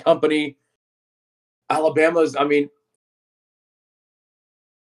 Beck, and company. Alabama's, I mean,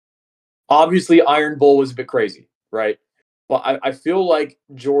 obviously Iron Bowl was a bit crazy, right? But I feel like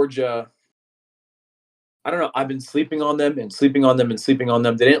Georgia, I don't know, I've been sleeping on them. They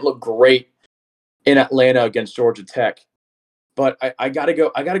didn't look great in Atlanta against Georgia Tech. But I gotta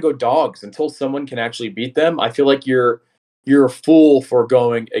go dogs until someone can actually beat them. I feel like you're a fool for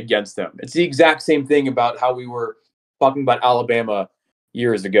going against them. It's the exact same thing about how we were talking about Alabama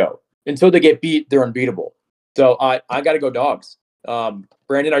years ago. Until they get beat, they're unbeatable. So I gotta go dogs.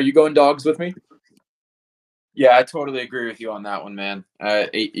 Brandon, are you going dogs with me? Yeah, I totally agree with you on that one, man.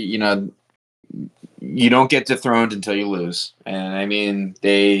 you don't get dethroned until you lose. And I mean,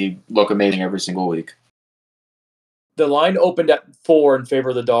 they look amazing every single week. The line opened at 4 in favor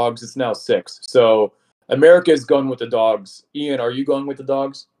of the Dogs. It's now 6. So America is going with the Dogs. Ian, are you going with the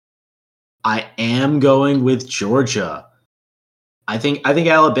Dogs? I am going with Georgia. I think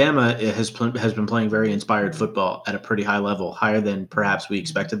Alabama has been playing very inspired football at a pretty high level, higher than perhaps we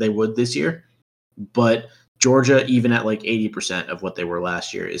expected they would this year. But Georgia, even at like 80% of what they were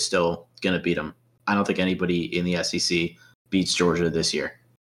last year, is still going to beat them. I don't think anybody in the SEC beats Georgia this year.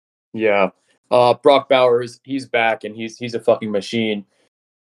 Yeah. Brock Bowers, he's back, and he's a fucking machine.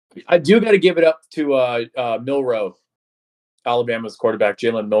 I do got to give it up to Milroe, Alabama's quarterback,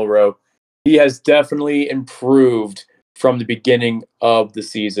 Jalen Milroe. He has definitely improved from the beginning of the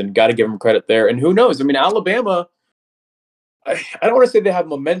season. Got to give him credit there. And who knows? I mean, Alabama, I don't want to say they have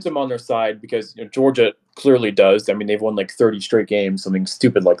momentum on their side because Georgia clearly does. I mean, they've won like 30 straight games, something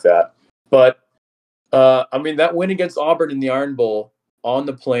stupid like that. But, I mean, that win against Auburn in the Iron Bowl on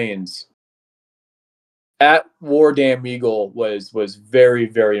the Plains at War Damn Eagle was very,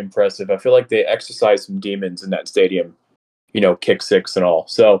 very impressive. I feel like they exercised some demons in that stadium, kick six and all.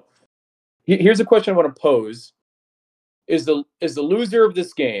 So here's a question I want to pose. Is the loser of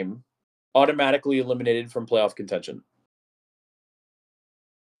this game automatically eliminated from playoff contention?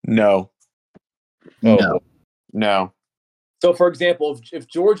 No. No. No. So, for example, if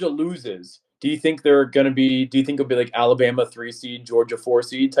Georgia loses, do you think it'll be like Alabama 3 seed, Georgia 4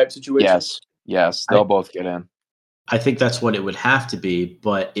 seed type situation? Yes. They'll both get in. I think that's what it would have to be,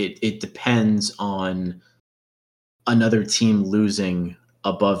 but it depends on another team losing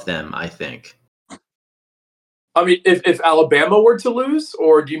above them, I think. I mean, if Alabama were to lose,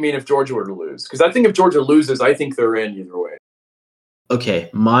 or do you mean if Georgia were to lose? Because I think if Georgia loses, I think they're in either way. Okay,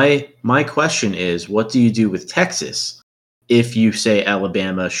 my question is, what do you do with Texas if you say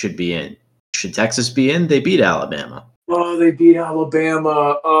Alabama should be in? Should Texas be in? They beat Alabama. Oh, they beat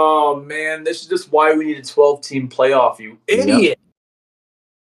Alabama. Oh, man. This is just why we need a 12-team playoff, you idiot.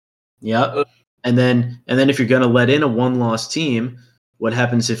 Yep. And then if you're going to let in a one-loss team, what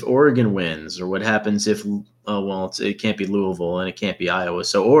happens if Oregon wins? Or what happens if, it can't be Louisville and it can't be Iowa,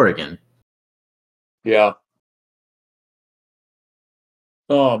 so Oregon. Yeah.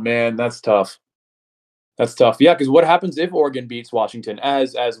 Oh, man, that's tough. That's tough. Yeah, because what happens if Oregon beats Washington,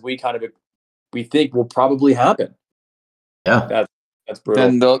 as we think will probably happen? Yeah. That's brutal.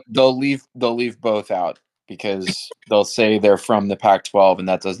 Then they'll leave both out because they'll say they're from the Pac-12 and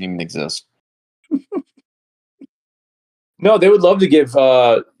that doesn't even exist. No, they would love to give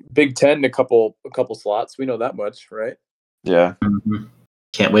Big Ten a couple slots. We know that much, right? Yeah. Mm-hmm.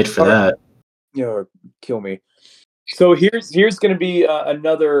 Can't wait for that. Kill me. So here's going to be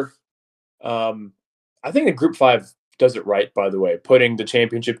another. I think the Group 5 does it right, by the way, putting the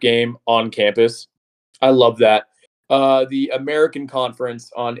championship game on campus. I love that. The American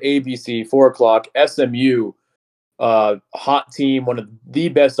Conference on ABC, 4:00. SMU, hot team, one of the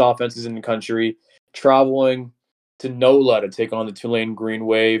best offenses in the country, traveling to NOLA to take on the Tulane Green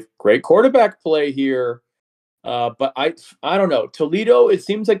Wave. Great quarterback play here. But I don't know. Toledo, it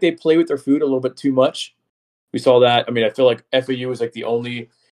seems like they play with their food a little bit too much. We saw that. I mean, I feel like FAU was like the only.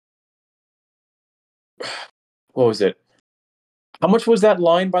 What was it? How much was that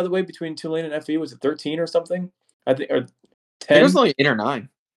line, by the way, between Tulane and FAU? Was it 13 or something? I think, or 10. It was only 8 or 9.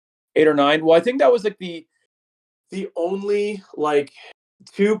 8 or 9. Well, I think that was like the only like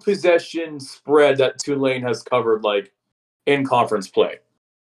 2-possession spread that Tulane has covered like in conference play.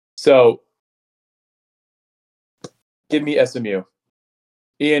 So give me SMU.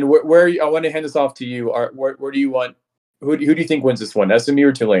 Ian, where I want to hand this off to you. Where do you want? Who do you think wins this one? SMU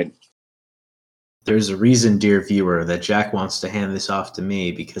or Tulane? There's a reason, dear viewer, that Jack wants to hand this off to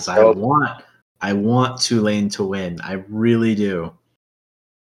me because I want Tulane to win. I really do.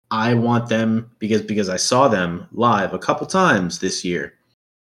 I want them because I saw them live a couple times this year.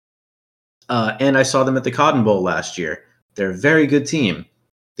 And I saw them at the Cotton Bowl last year. They're a very good team.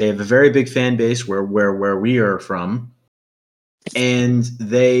 They have a very big fan base where we are from. And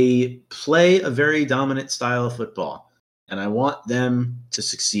they play a very dominant style of football. And I want them to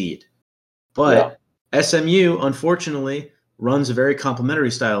succeed. But SMU, unfortunately, runs a very complementary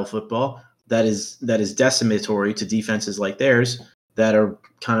style of football that is decimatory to defenses like theirs that are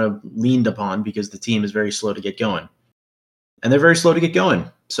kind of leaned upon because the team is very slow to get going. And they're very slow to get going.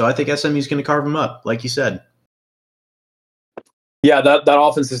 So I think SMU is going to carve them up, like you said. Yeah, that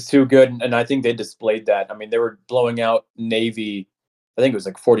offense is too good, and I think they displayed that. I mean, they were blowing out Navy. I think it was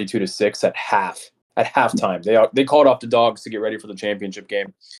like 42-6 at halftime. They called off the Dogs to get ready for the championship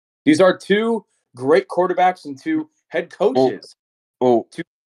game. These are two great quarterbacks and two head coaches. Quick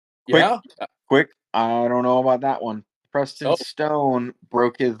I don't know about that one. Preston Oh. Stone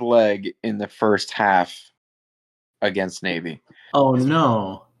broke his leg in the first half against Navy. Oh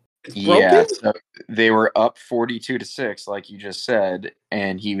no. It's Yeah, broken? so they were up 42-6, like you just said,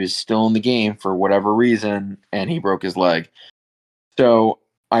 and he was still in the game for whatever reason, and he broke his leg. So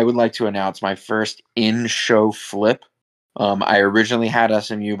I would like to announce my first in-show flip. I originally had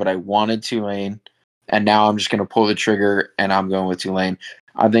SMU, but I wanted Tulane, and now I'm just going to pull the trigger, and I'm going with Tulane.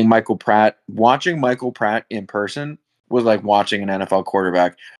 I think watching Michael Pratt in person was like watching an NFL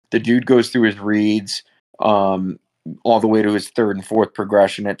quarterback. The dude goes through his reads, all the way to his third and fourth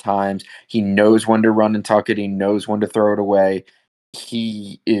progression at times. He knows when to run and tuck it. He knows when to throw it away.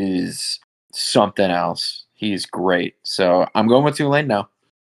 He is something else. He's great. So I'm going with Tulane now.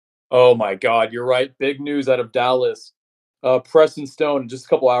 Oh my God, you're right. Big news out of Dallas. Preston Stone, just a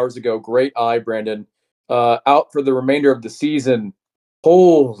couple hours ago. Great eye, Brandon. Out for the remainder of the season.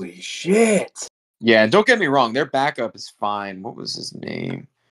 Holy shit. Yeah, and don't get me wrong, their backup is fine. What was his name?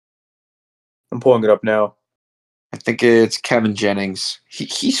 I'm pulling it up now. I think it's Kevin Jennings.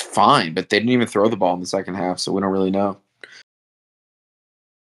 He's fine, but they didn't even throw the ball in the second half, so we don't really know.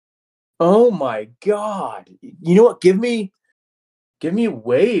 Oh my God. You know what? Give me a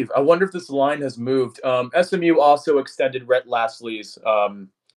wave. I wonder if this line has moved. SMU also extended Rhett Lashley's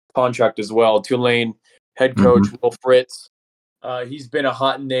contract as well. Tulane head coach Will Fritz. He's been a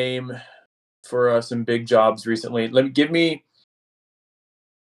hot name for some big jobs recently. Give me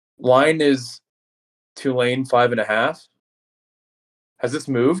line is Tulane 5.5. Has this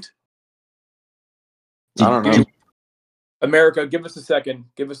moved? I don't know. America, give us a second.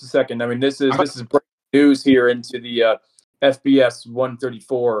 Give us a second. I mean, this is breaking news here into the FBS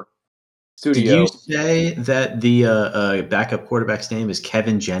 134 studio. Did you say that the backup quarterback's name is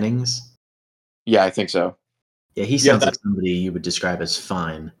Kevin Jennings? Yeah, I think so. Yeah, he sounds like somebody you would describe as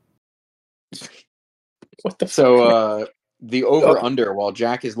fine. What the So the over-under, while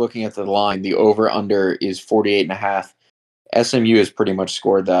Jack is looking at the line, the over-under is 48.5. SMU has pretty much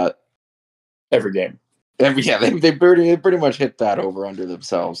scored that. every game. They pretty much hit that over-under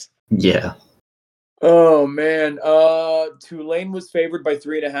themselves. Yeah. Oh man. Tulane was favored by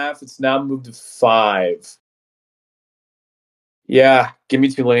 3.5. It's now moved to 5. Yeah, give me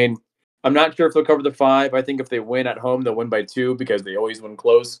Tulane. I'm not sure if they'll cover the 5. I think if they win at home, they'll win by 2 because they always win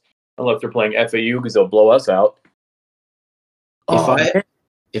close, unless they're playing FAU because they'll blow us out.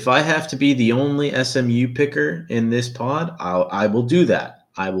 If I have to be the only SMU picker in this pod, I will do that.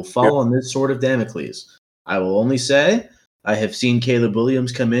 I will fall on this sword of Damocles. I will only say I have seen Caleb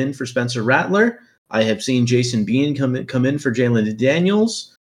Williams come in for Spencer Rattler. I have seen Jason Bean come in for Jalen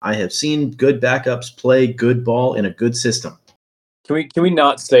Daniels. I have seen good backups play good ball in a good system. Can we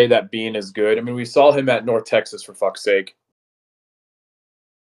not say that Bean is good? I mean, we saw him at North Texas, for fuck's sake.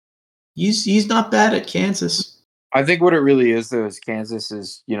 He's not bad at Kansas. I think what it really is, though, is Kansas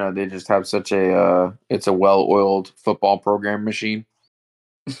is, they just have such it's a well-oiled football program machine.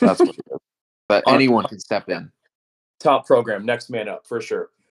 That's what it is. But anyone can step in. Top program, next man up, for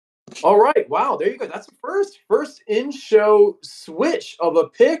sure. All right, wow, there you go. That's the first in-show switch of a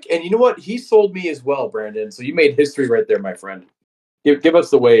pick, and you know what? He sold me as well, Brandon. So you made history right there, my friend. Give us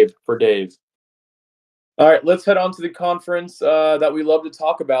the wave for Dave. All right, let's head on to the conference that we love to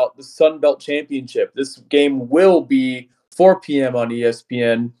talk about, the Sun Belt Championship. This game will be 4 p.m. on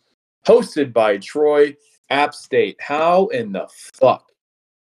ESPN, hosted by Troy App State. How in the fuck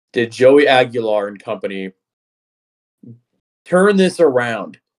did Joey Aguilar and company turn this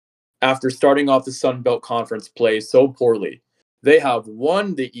around after starting off the Sun Belt Conference play so poorly? They have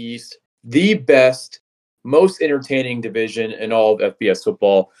won the East, the best, most entertaining division in all of FBS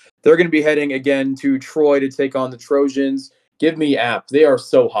football. They're going to be heading again to Troy to take on the Trojans. Give me App. They are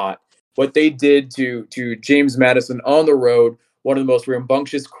so hot. What they did to James Madison on the road, one of the most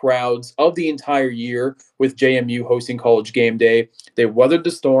rambunctious crowds of the entire year with JMU hosting College Game Day. They weathered the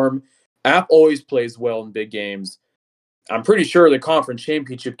storm. App always plays well in big games. I'm pretty sure the conference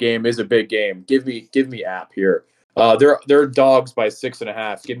championship game is a big game. Give me App here. They're dogs by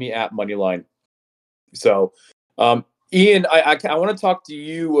 6.5. Give me App money line. So, Ian, I want to talk to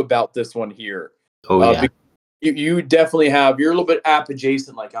you about this one here. Oh yeah. You definitely have. You're a little bit App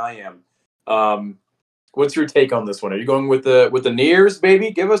adjacent, like I am. What's your take on this one? Are you going with the Nears,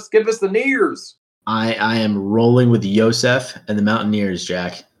 baby? Give us the Nears. I am rolling with Yosef and the Mountaineers,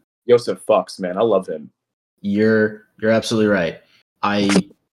 Jack. Yosef fucks, man. I love him. You're absolutely right.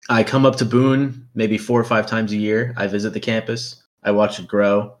 I come up to Boone maybe 4 or 5 times a year. I visit the campus. I watch it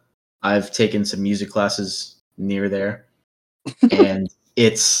grow. I've taken some music classes near there, and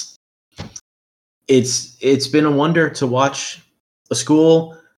it's been a wonder to watch a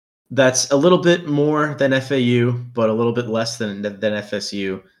school That's a little bit more than FAU, but a little bit less than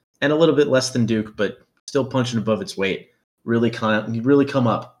FSU, and a little bit less than Duke, but still punching above its weight. Really come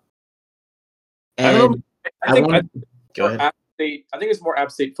up. I don't know. And I think go ahead. App State. I think it's more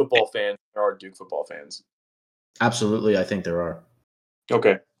App State football fans than there are Duke football fans. Absolutely, I think there are.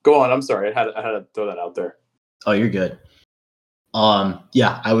 Okay, go on. I'm sorry. I had to throw that out there. Oh, you're good.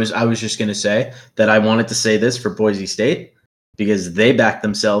 Yeah, I was just gonna say that I wanted to say this for Boise State because they backed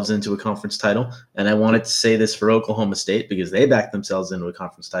themselves into a conference title, and I wanted to say this for Oklahoma State because they backed themselves into a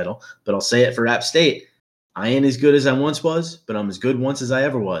conference title. But I'll say it for App State. I ain't as good as I once was, but I'm as good once as I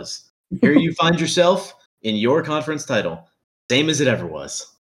ever was. Here you find yourself in your conference title, same as it ever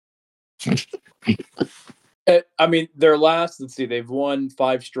was. I mean, their last. Let's see. They've won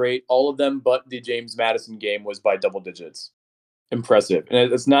 5 straight. All of them, but the James Madison game was by double digits. Impressive,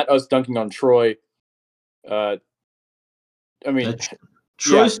 and it's not us dunking on Troy. I mean,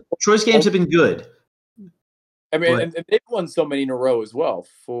 Troy's games have been good. I mean, and they've won so many in a row as well.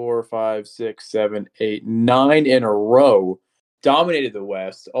 4, 5, 6, 7, 8, 9 in a row. Dominated the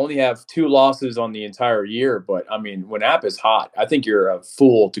West. Only have 2 losses on the entire year. But I mean, when App is hot, I think you're a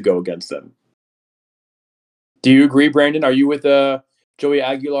fool to go against them. Do you agree, Brandon? Are you with Joey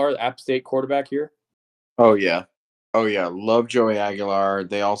Aguilar, the App State quarterback here? Oh yeah. Love Joey Aguilar.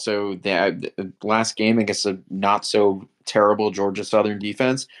 They had last game against a not so terrible Georgia Southern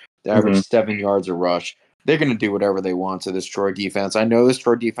defense. They averaged 7 yards a rush. They're going to do whatever they want to this Troy defense. I know this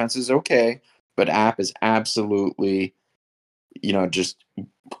Troy defense is okay, but App is absolutely, just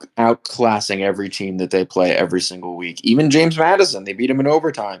outclassing every team that they play every single week. Even James Madison, they beat him in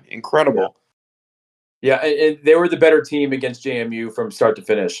overtime. Incredible. Yeah, and they were the better team against JMU from start to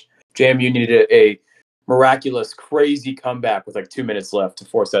finish. JMU needed a miraculous, crazy comeback with like 2 minutes left to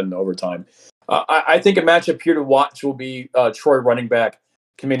force that into overtime. I think a matchup here to watch will be Troy running back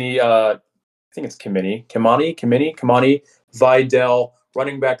Kamani. I think it's Kamani Vidal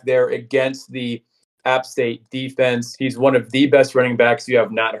running back there against the App State defense. He's one of the best running backs you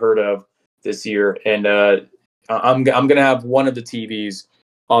have not heard of this year, and I'm gonna have one of the TVs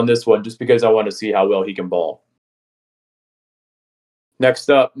on this one just because I want to see how well he can ball. Next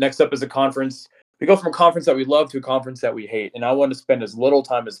up is a conference. We go from a conference that we love to a conference that we hate, and I want to spend as little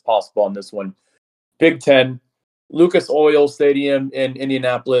time as possible on this one. Big Ten, Lucas Oil Stadium in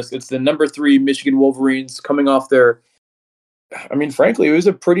Indianapolis. It's the number 3 Michigan Wolverines coming off their. I mean, frankly, it was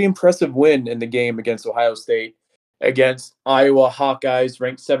a pretty impressive win in the game against Ohio State, against Iowa Hawkeyes,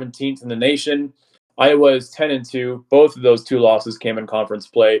 ranked 17th in the nation. Iowa is 10-2. Both of those 2 losses came in conference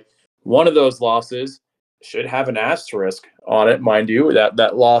play. One of those losses should have an asterisk on it, mind you,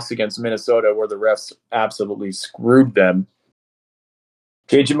 that loss against Minnesota where the refs absolutely screwed them.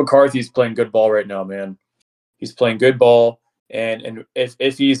 KJ McCarthy's playing good ball right now, man. He's playing good ball, and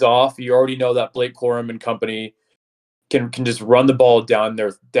if he's off, you already know that Blake Corum and company can just run the ball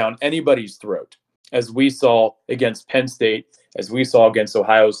down anybody's throat, as we saw against Penn State, as we saw against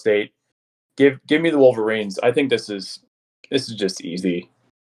Ohio State. Give me the Wolverines. I think this is just easy,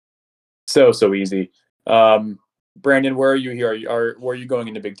 so easy. Brandon, where are you here? Where are you going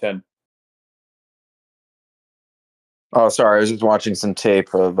in the Big Ten? Oh, sorry, I was just watching some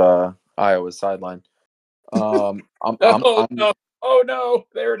tape of Iowa's sideline. Oh no,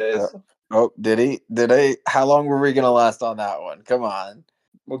 there it is. Oh, did he? How long were we gonna last on that one? Come on.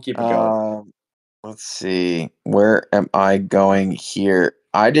 We'll keep it going. Let's see. Where am I going here?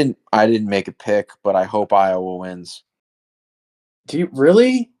 I didn't make a pick, but I hope Iowa wins. Do you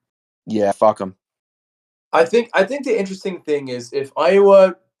really? Yeah, fuck them. I think the interesting thing is if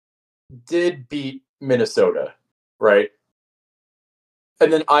Iowa did beat Minnesota, right?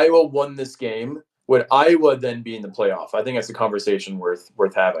 And then Iowa won this game, would Iowa then be in the playoff? I think that's a conversation worth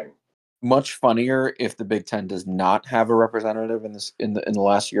having. Much funnier if the Big Ten does not have a representative in the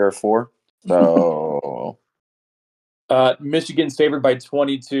last year or 4. So Michigan's favored by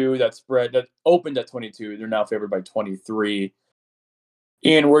 22. That opened at 22. They're now favored by 23.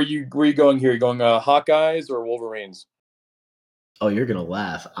 Ian, where you going here? You going Hawkeyes or Wolverines? Oh, you're gonna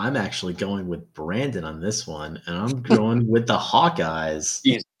laugh. I'm actually going with Brandon on this one, and I'm going with the Hawkeyes.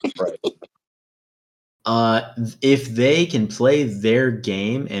 Jesus Christ. If they can play their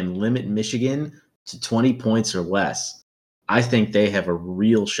game and limit Michigan to 20 points or less, I think they have a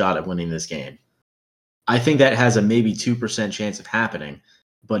real shot at winning this game. I think that has a maybe 2% chance of happening,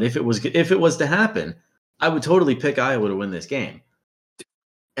 but if it was to happen, I would totally pick Iowa to win this game.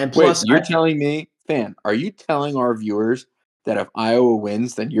 And plus, wait, you're telling me, fan, are you telling our viewers that if Iowa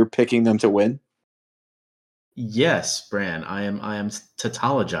wins, then you're picking them to win? Yes, Bran, I am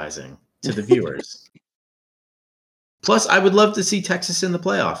tautologizing to the viewers. Plus, I would love to see Texas in the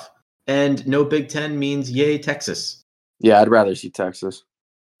playoff. And no Big Ten means yay, Texas. Yeah, I'd rather see Texas.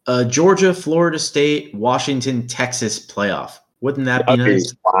 Georgia, Florida State, Washington, Texas playoff. Wouldn't that be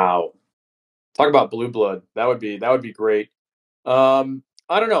nice? Wow. Talk about blue blood. That would be great. I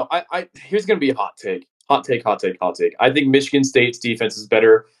don't know. I here's gonna be a hot take. Hot take. I think Michigan State's defense is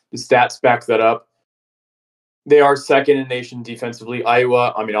better. The stats back that up. They are second in nation defensively.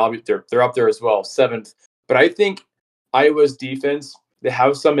 Iowa, I mean, they're up there as well, seventh. But I think Iowa's defense, they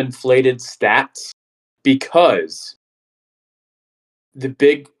have some inflated stats because the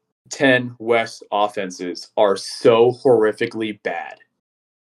Big Ten West offenses are so horrifically bad.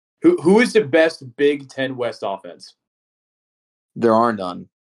 Who is the best Big Ten West offense? There are none.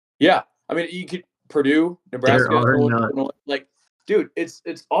 Yeah, I mean, you could Purdue, Nebraska, There are none. Illinois, like, dude, it's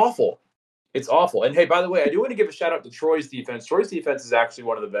awful. It's awful. And hey, by the way, I do want to give a shout out to Troy's defense. Troy's defense is actually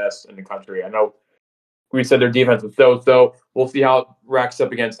one of the best in the country. I know we said their defense was so. We'll see how it racks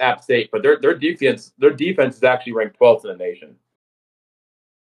up against App State, but their defense is actually ranked 12th in the nation.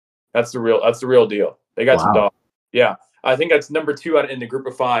 That's the real deal. They got some dogs. Yeah, I think that's number 2 in the group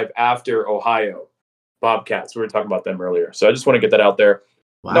of 5 after Ohio Bobcats. We were talking about them earlier, so I just want to get that out there.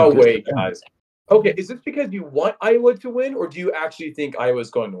 Wow, no way, guys. Okay, is this because you want Iowa to win, or do you actually think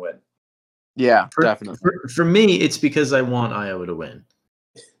Iowa's going to win? Yeah, definitely. For me, it's because I want Iowa to win.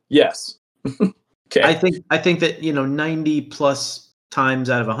 Yes. Okay. I think that 90 plus times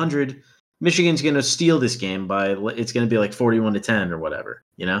out of 100, Michigan's going to steal this game it's going to be like 41-10 or whatever.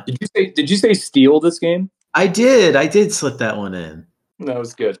 Did you say steal this game? I did slip that one in. That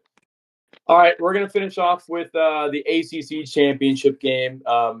was good. All right, we're going to finish off with the ACC championship game.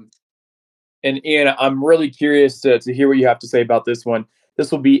 And Ian, I'm really curious to hear what you have to say about this one. This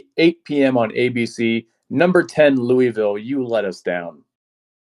will be 8 p.m. on ABC. Number 10, Louisville. You let us down.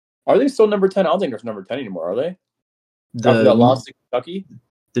 Are they still number 10? I don't think there's number 10 anymore, are they? After that loss to Kentucky?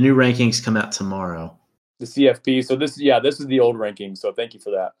 The new rankings come out tomorrow. The CFP. So this is the old ranking. So thank you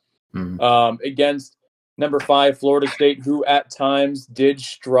for that. Mm-hmm. Against number 5, Florida State, who at times did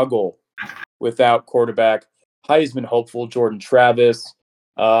struggle without quarterback. Heisman hopeful Jordan Travis.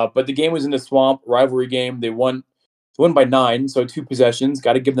 But the game was in the swamp, rivalry game. They won by 9, so 2 possessions.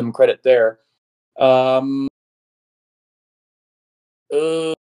 Got to give them credit there. You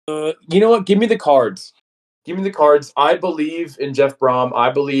know what? Give me the Cards. I believe in Jeff Brom. I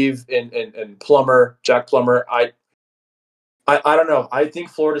believe in Plummer, Jack Plummer. I don't know. I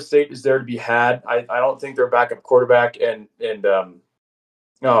think Florida State is there to be had. I don't think their backup quarterback and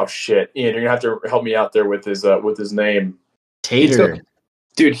oh shit, Ian, you're gonna have to help me out there with his name. Tater.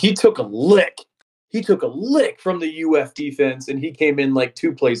 He took a lick. He took a lick from the UF defense, and he came in like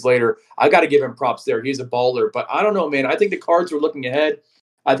 2 plays later. I got to give him props there. He's a baller. But I don't know, man. I think the Cards are looking ahead.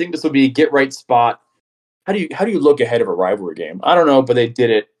 I think this will be a get-right spot. How do you look ahead of a rivalry game? I don't know, but they did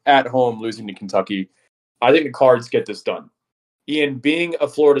it at home, losing to Kentucky. I think the Cards get this done. Ian, being a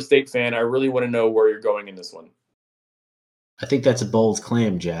Florida State fan, I really want to know where you're going in this one. I think that's a bold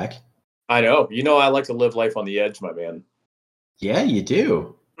claim, Jack. I know. I like to live life on the edge, my man. Yeah, you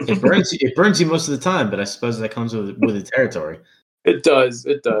do. It burns you most of the time, but I suppose that comes with the territory. It does.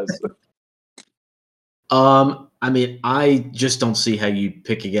 I mean, I just don't see how you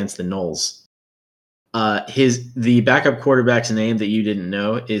pick against the Noles. The backup quarterback's name that you didn't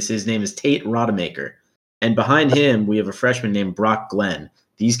know his name is Tate Rodemaker, and behind him we have a freshman named Brock Glenn.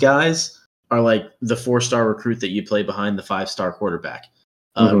 These guys are like the 4-star recruit that you play behind the 5-star quarterback.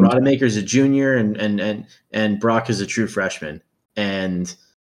 Rodemaker's a junior, and Brock is a true freshman. And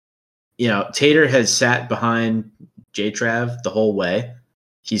Tater has sat behind J-Trav the whole way.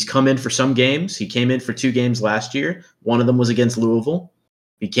 He's come in for some games. He came in for 2 games last year. One of them was against Louisville.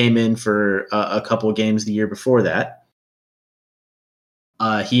 He came in for a couple of games the year before that.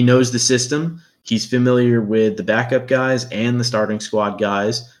 He knows the system. He's familiar with the backup guys and the starting squad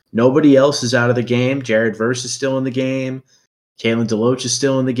guys. Nobody else is out of the game. Jared Verse is still in the game. Kalen DeLoach is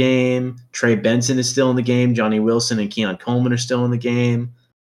still in the game. Trey Benson is still in the game. Johnny Wilson and Keon Coleman are still in the game.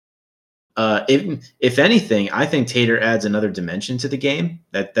 If anything, I think Tater adds another dimension to the game.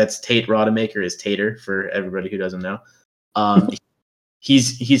 That's Tate Rodemaker is Tater for everybody who doesn't know.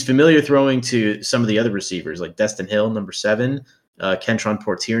 He's familiar throwing to some of the other receivers like Destin Hill, number 7, Kentron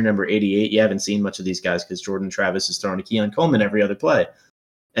Portier, number 88. You haven't seen much of these guys because Jordan Travis is throwing to Keon Coleman every other play,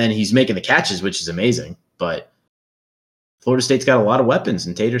 and he's making the catches, which is amazing. But Florida State's got a lot of weapons,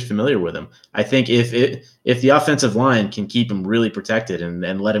 and Tater's familiar with them. I think if the offensive line can keep him really protected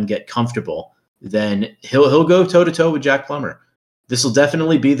and let him get comfortable, then he'll go toe-to-toe with Jack Plummer. This will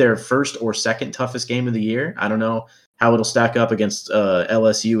definitely be their first or second toughest game of the year. I don't know how it'll stack up against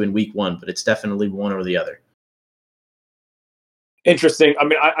LSU in week 1, but it's definitely one or the other. Interesting. I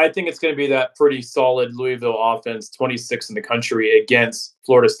mean, I think it's going to be that pretty solid Louisville offense, 26th in the country against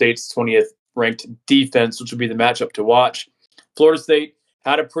Florida State's 20th ranked defense, which will be the matchup to watch. Florida State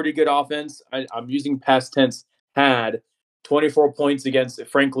had a pretty good offense. I'm using past tense, had 24 points against,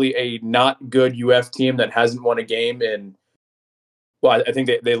 frankly, a not good UF team that hasn't won a game in, well, I think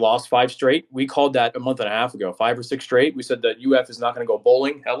they lost 5 straight. We called that a month and a half ago, 5 or 6 straight. We said that UF is not going to go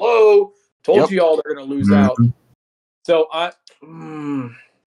bowling. Hello. Told you all they're going to lose out. So I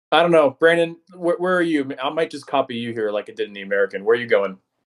don't know, Brandon. Where are you? I might just copy you here, like it did in the American. Where are you going?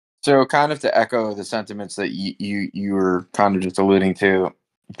 So, kind of to echo the sentiments that you were kind of just alluding to,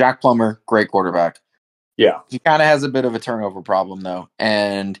 Jack Plummer, great quarterback. Yeah, he kind of has a bit of a turnover problem though,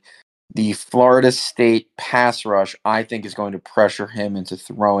 and the Florida State pass rush, I think, is going to pressure him into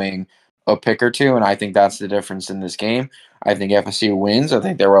throwing a pick or two, and I think that's the difference in this game. I think FSU wins. I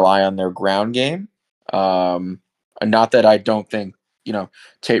think they rely on their ground game. Not that I don't think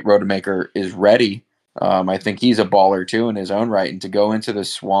Tate Rodemaker is ready. I think he's a baller too in his own right, and to go into the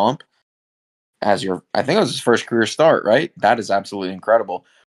swamp as I think it was his first career start, right? That is absolutely incredible.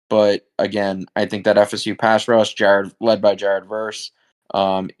 But again, I think that FSU pass rush, led by Jared Verse,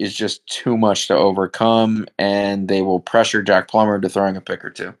 is just too much to overcome, and they will pressure Jack Plummer to throwing a pick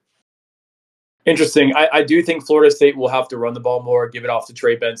or two. interesting. I do think Florida State will have to run the ball more, give it off to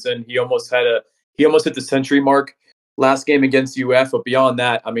Trey Benson. He almost hit the century mark last game against UF, but beyond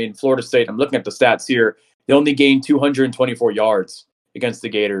that, I mean, Florida State. I'm looking at the stats here. They only gained 224 yards against the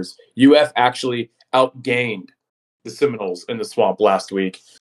Gators. UF actually outgained the Seminoles in the swamp last week.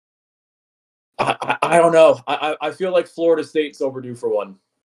 I don't know. I feel like Florida State's overdue for one.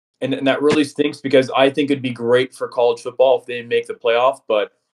 And that really stinks because I think it'd be great for college football if they make the playoff.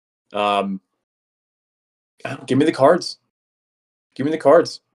 But give me the Cards. Give me the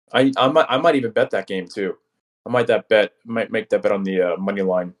Cards. I might even bet that game too. Might make that bet on the money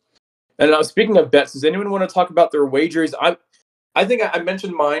line. And speaking of bets, does anyone want to talk about their wagers? I think I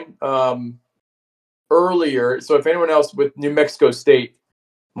mentioned mine earlier. So if anyone else with New Mexico State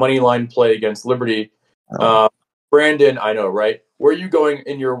money line play against Liberty, Brandon, I know, right? Where are you going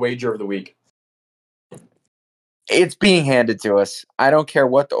in your wager of the week? It's being handed to us. I don't care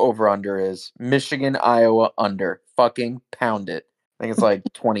what the over-under is. Michigan, Iowa, under. Fucking pound it. I think it's like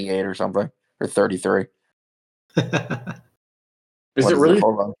 28 or something, or 33. Is it really?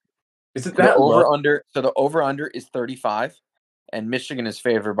 Hold on. Is it that over low? under? So the over-under is 35, and Michigan is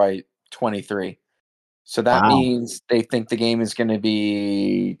favored by 23. So that means they think the game is going to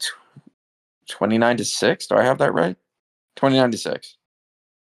be 29-6. Do I have that right? 29-6.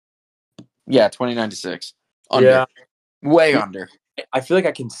 Yeah, 29-6. Under. Yeah. Way under. I feel like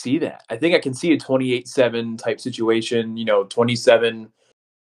I can see that. I think I can see a 28-7 type situation, 27.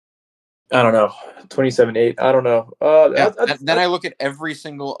 I don't know. 27-8. I don't know. Then I look at every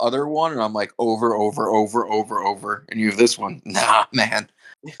single other one and I'm like over. And you have this one. Nah, man.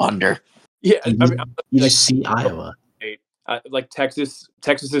 Under. Yeah. You just see Iowa. Like Texas's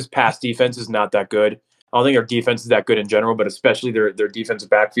pass defense is not that good. I don't think their defense is that good in general, but especially their defensive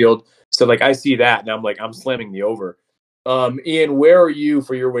backfield. So like I see that and I'm like, I'm slamming the over. Ian, where are you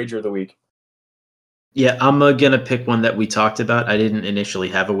for your wager of the week? Yeah, I'm going to pick one that we talked about. I didn't initially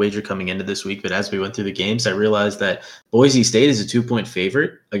have a wager coming into this week, but as we went through the games, I realized that Boise State is a 2-point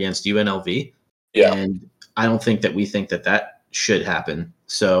favorite against UNLV. Yeah. And I don't think that we think that should happen.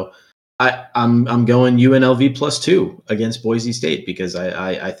 So I'm going UNLV +2 against Boise State because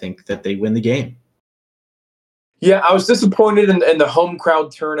I think that they win the game. Yeah, I was disappointed in the home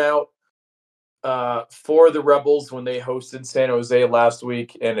crowd turnout for the Rebels when they hosted San Jose last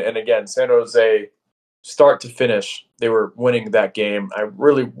week. And again, San Jose, start to finish, they were winning that game. I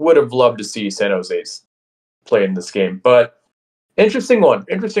really would have loved to see San Jose's play in this game. But interesting one.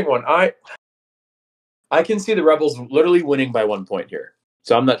 I can see the Rebels literally winning by 1 point here.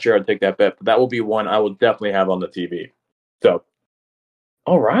 So I'm not sure I'd take that bet, but that will be one I will definitely have on the TV. So,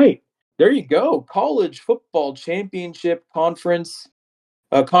 all right. There you go. College football championship conference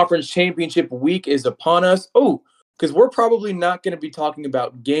championship week is upon us. Oh, because we're probably not going to be talking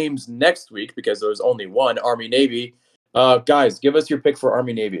about games next week because there's only one, Army-Navy. Guys, give us your pick for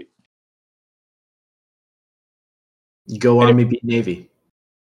Army-Navy. Go Army, beat Navy.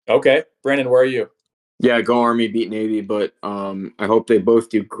 Okay. Brandon, where are you? Yeah, go Army, beat Navy, but I hope they both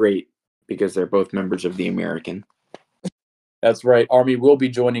do great because they're both members of the American. That's right. Army will be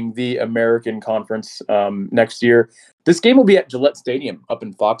joining the American Conference next year. This game will be at Gillette Stadium up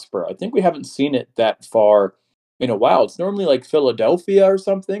in Foxborough. I think we haven't seen it that far in a while. It's normally like Philadelphia or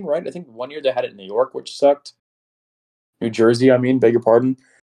something, right? I think one year they had it in New York, which sucked. New Jersey, beg your pardon.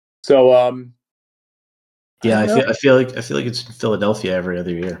 So, Yeah, I feel like it's in Philadelphia every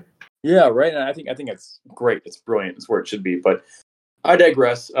other year. Yeah, right. And I think that's great. It's brilliant. It's where it should be. But I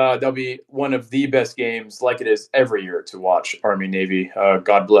digress. That'll be one of the best games, like it is every year, to watch Army Navy.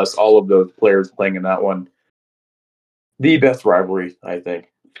 God bless all of those players playing in that one. The best rivalry, I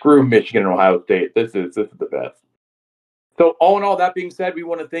think. Screw Michigan and Ohio State. This is the best. So, all in all, that being said, we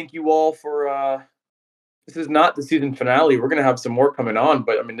want to thank you all for. This is not the season finale. We're going to have some more coming on,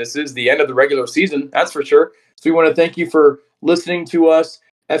 but I mean, this is the end of the regular season. That's for sure. So, we want to thank you for listening to us.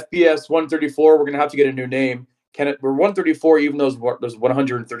 FBS 134. We're going to have to get a new name. We're 134, even though there's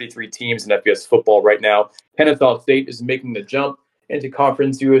 133 teams in FBS football right now. Kennesaw State is making the jump into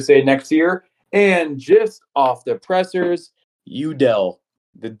Conference USA next year. And just off the pressers, UDEL,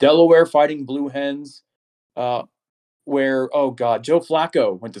 the Delaware Fighting Blue Hens, where, oh God, Joe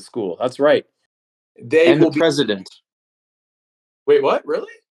Flacco went to school. That's right. They And will the be. president, Wait, what?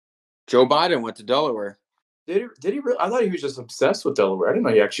 Really? Joe Biden, went to Delaware. Did he really? I thought he was just obsessed with Delaware. I didn't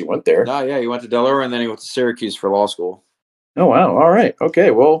know he actually went there. No, yeah, he went to Delaware and then he went to Syracuse for law school. Oh wow! All right,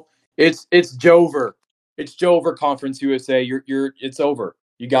 okay. Well, it's Jover. It's Jover Conference USA. It's over.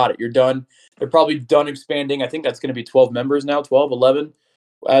 You got it. You're done. They're probably done expanding. I think that's going to be 12 members now, 12, 11,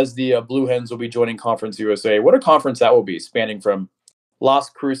 as the Blue Hens will be joining Conference USA. What a conference that will be, spanning from Las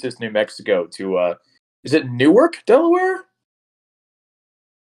Cruces, New Mexico to is it Newark, Delaware?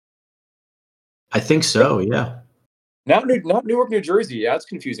 I think so. Yeah. Not Newark, New Jersey. Yeah, that's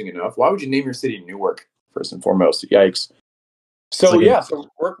confusing enough. Why would you name your city Newark first and foremost? Yikes. So like so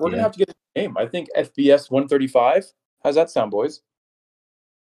we're gonna yeah. have to get a name. I think FBS 135. How's that sound, boys?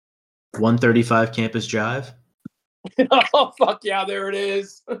 135 Campus Jive. Oh fuck yeah, there it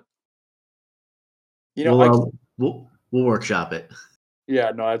is. We'll workshop it.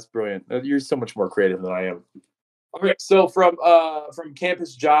 Yeah, no, that's brilliant. You're so much more creative than I am. All right, so from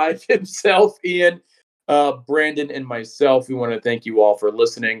Campus Jive himself, Ian, Brandon, and myself, we want to thank you all for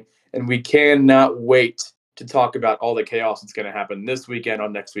listening, and we cannot wait to talk about all the chaos that's going to happen this weekend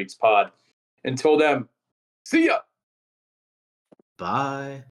on next week's pod. Until then, see ya. Bye.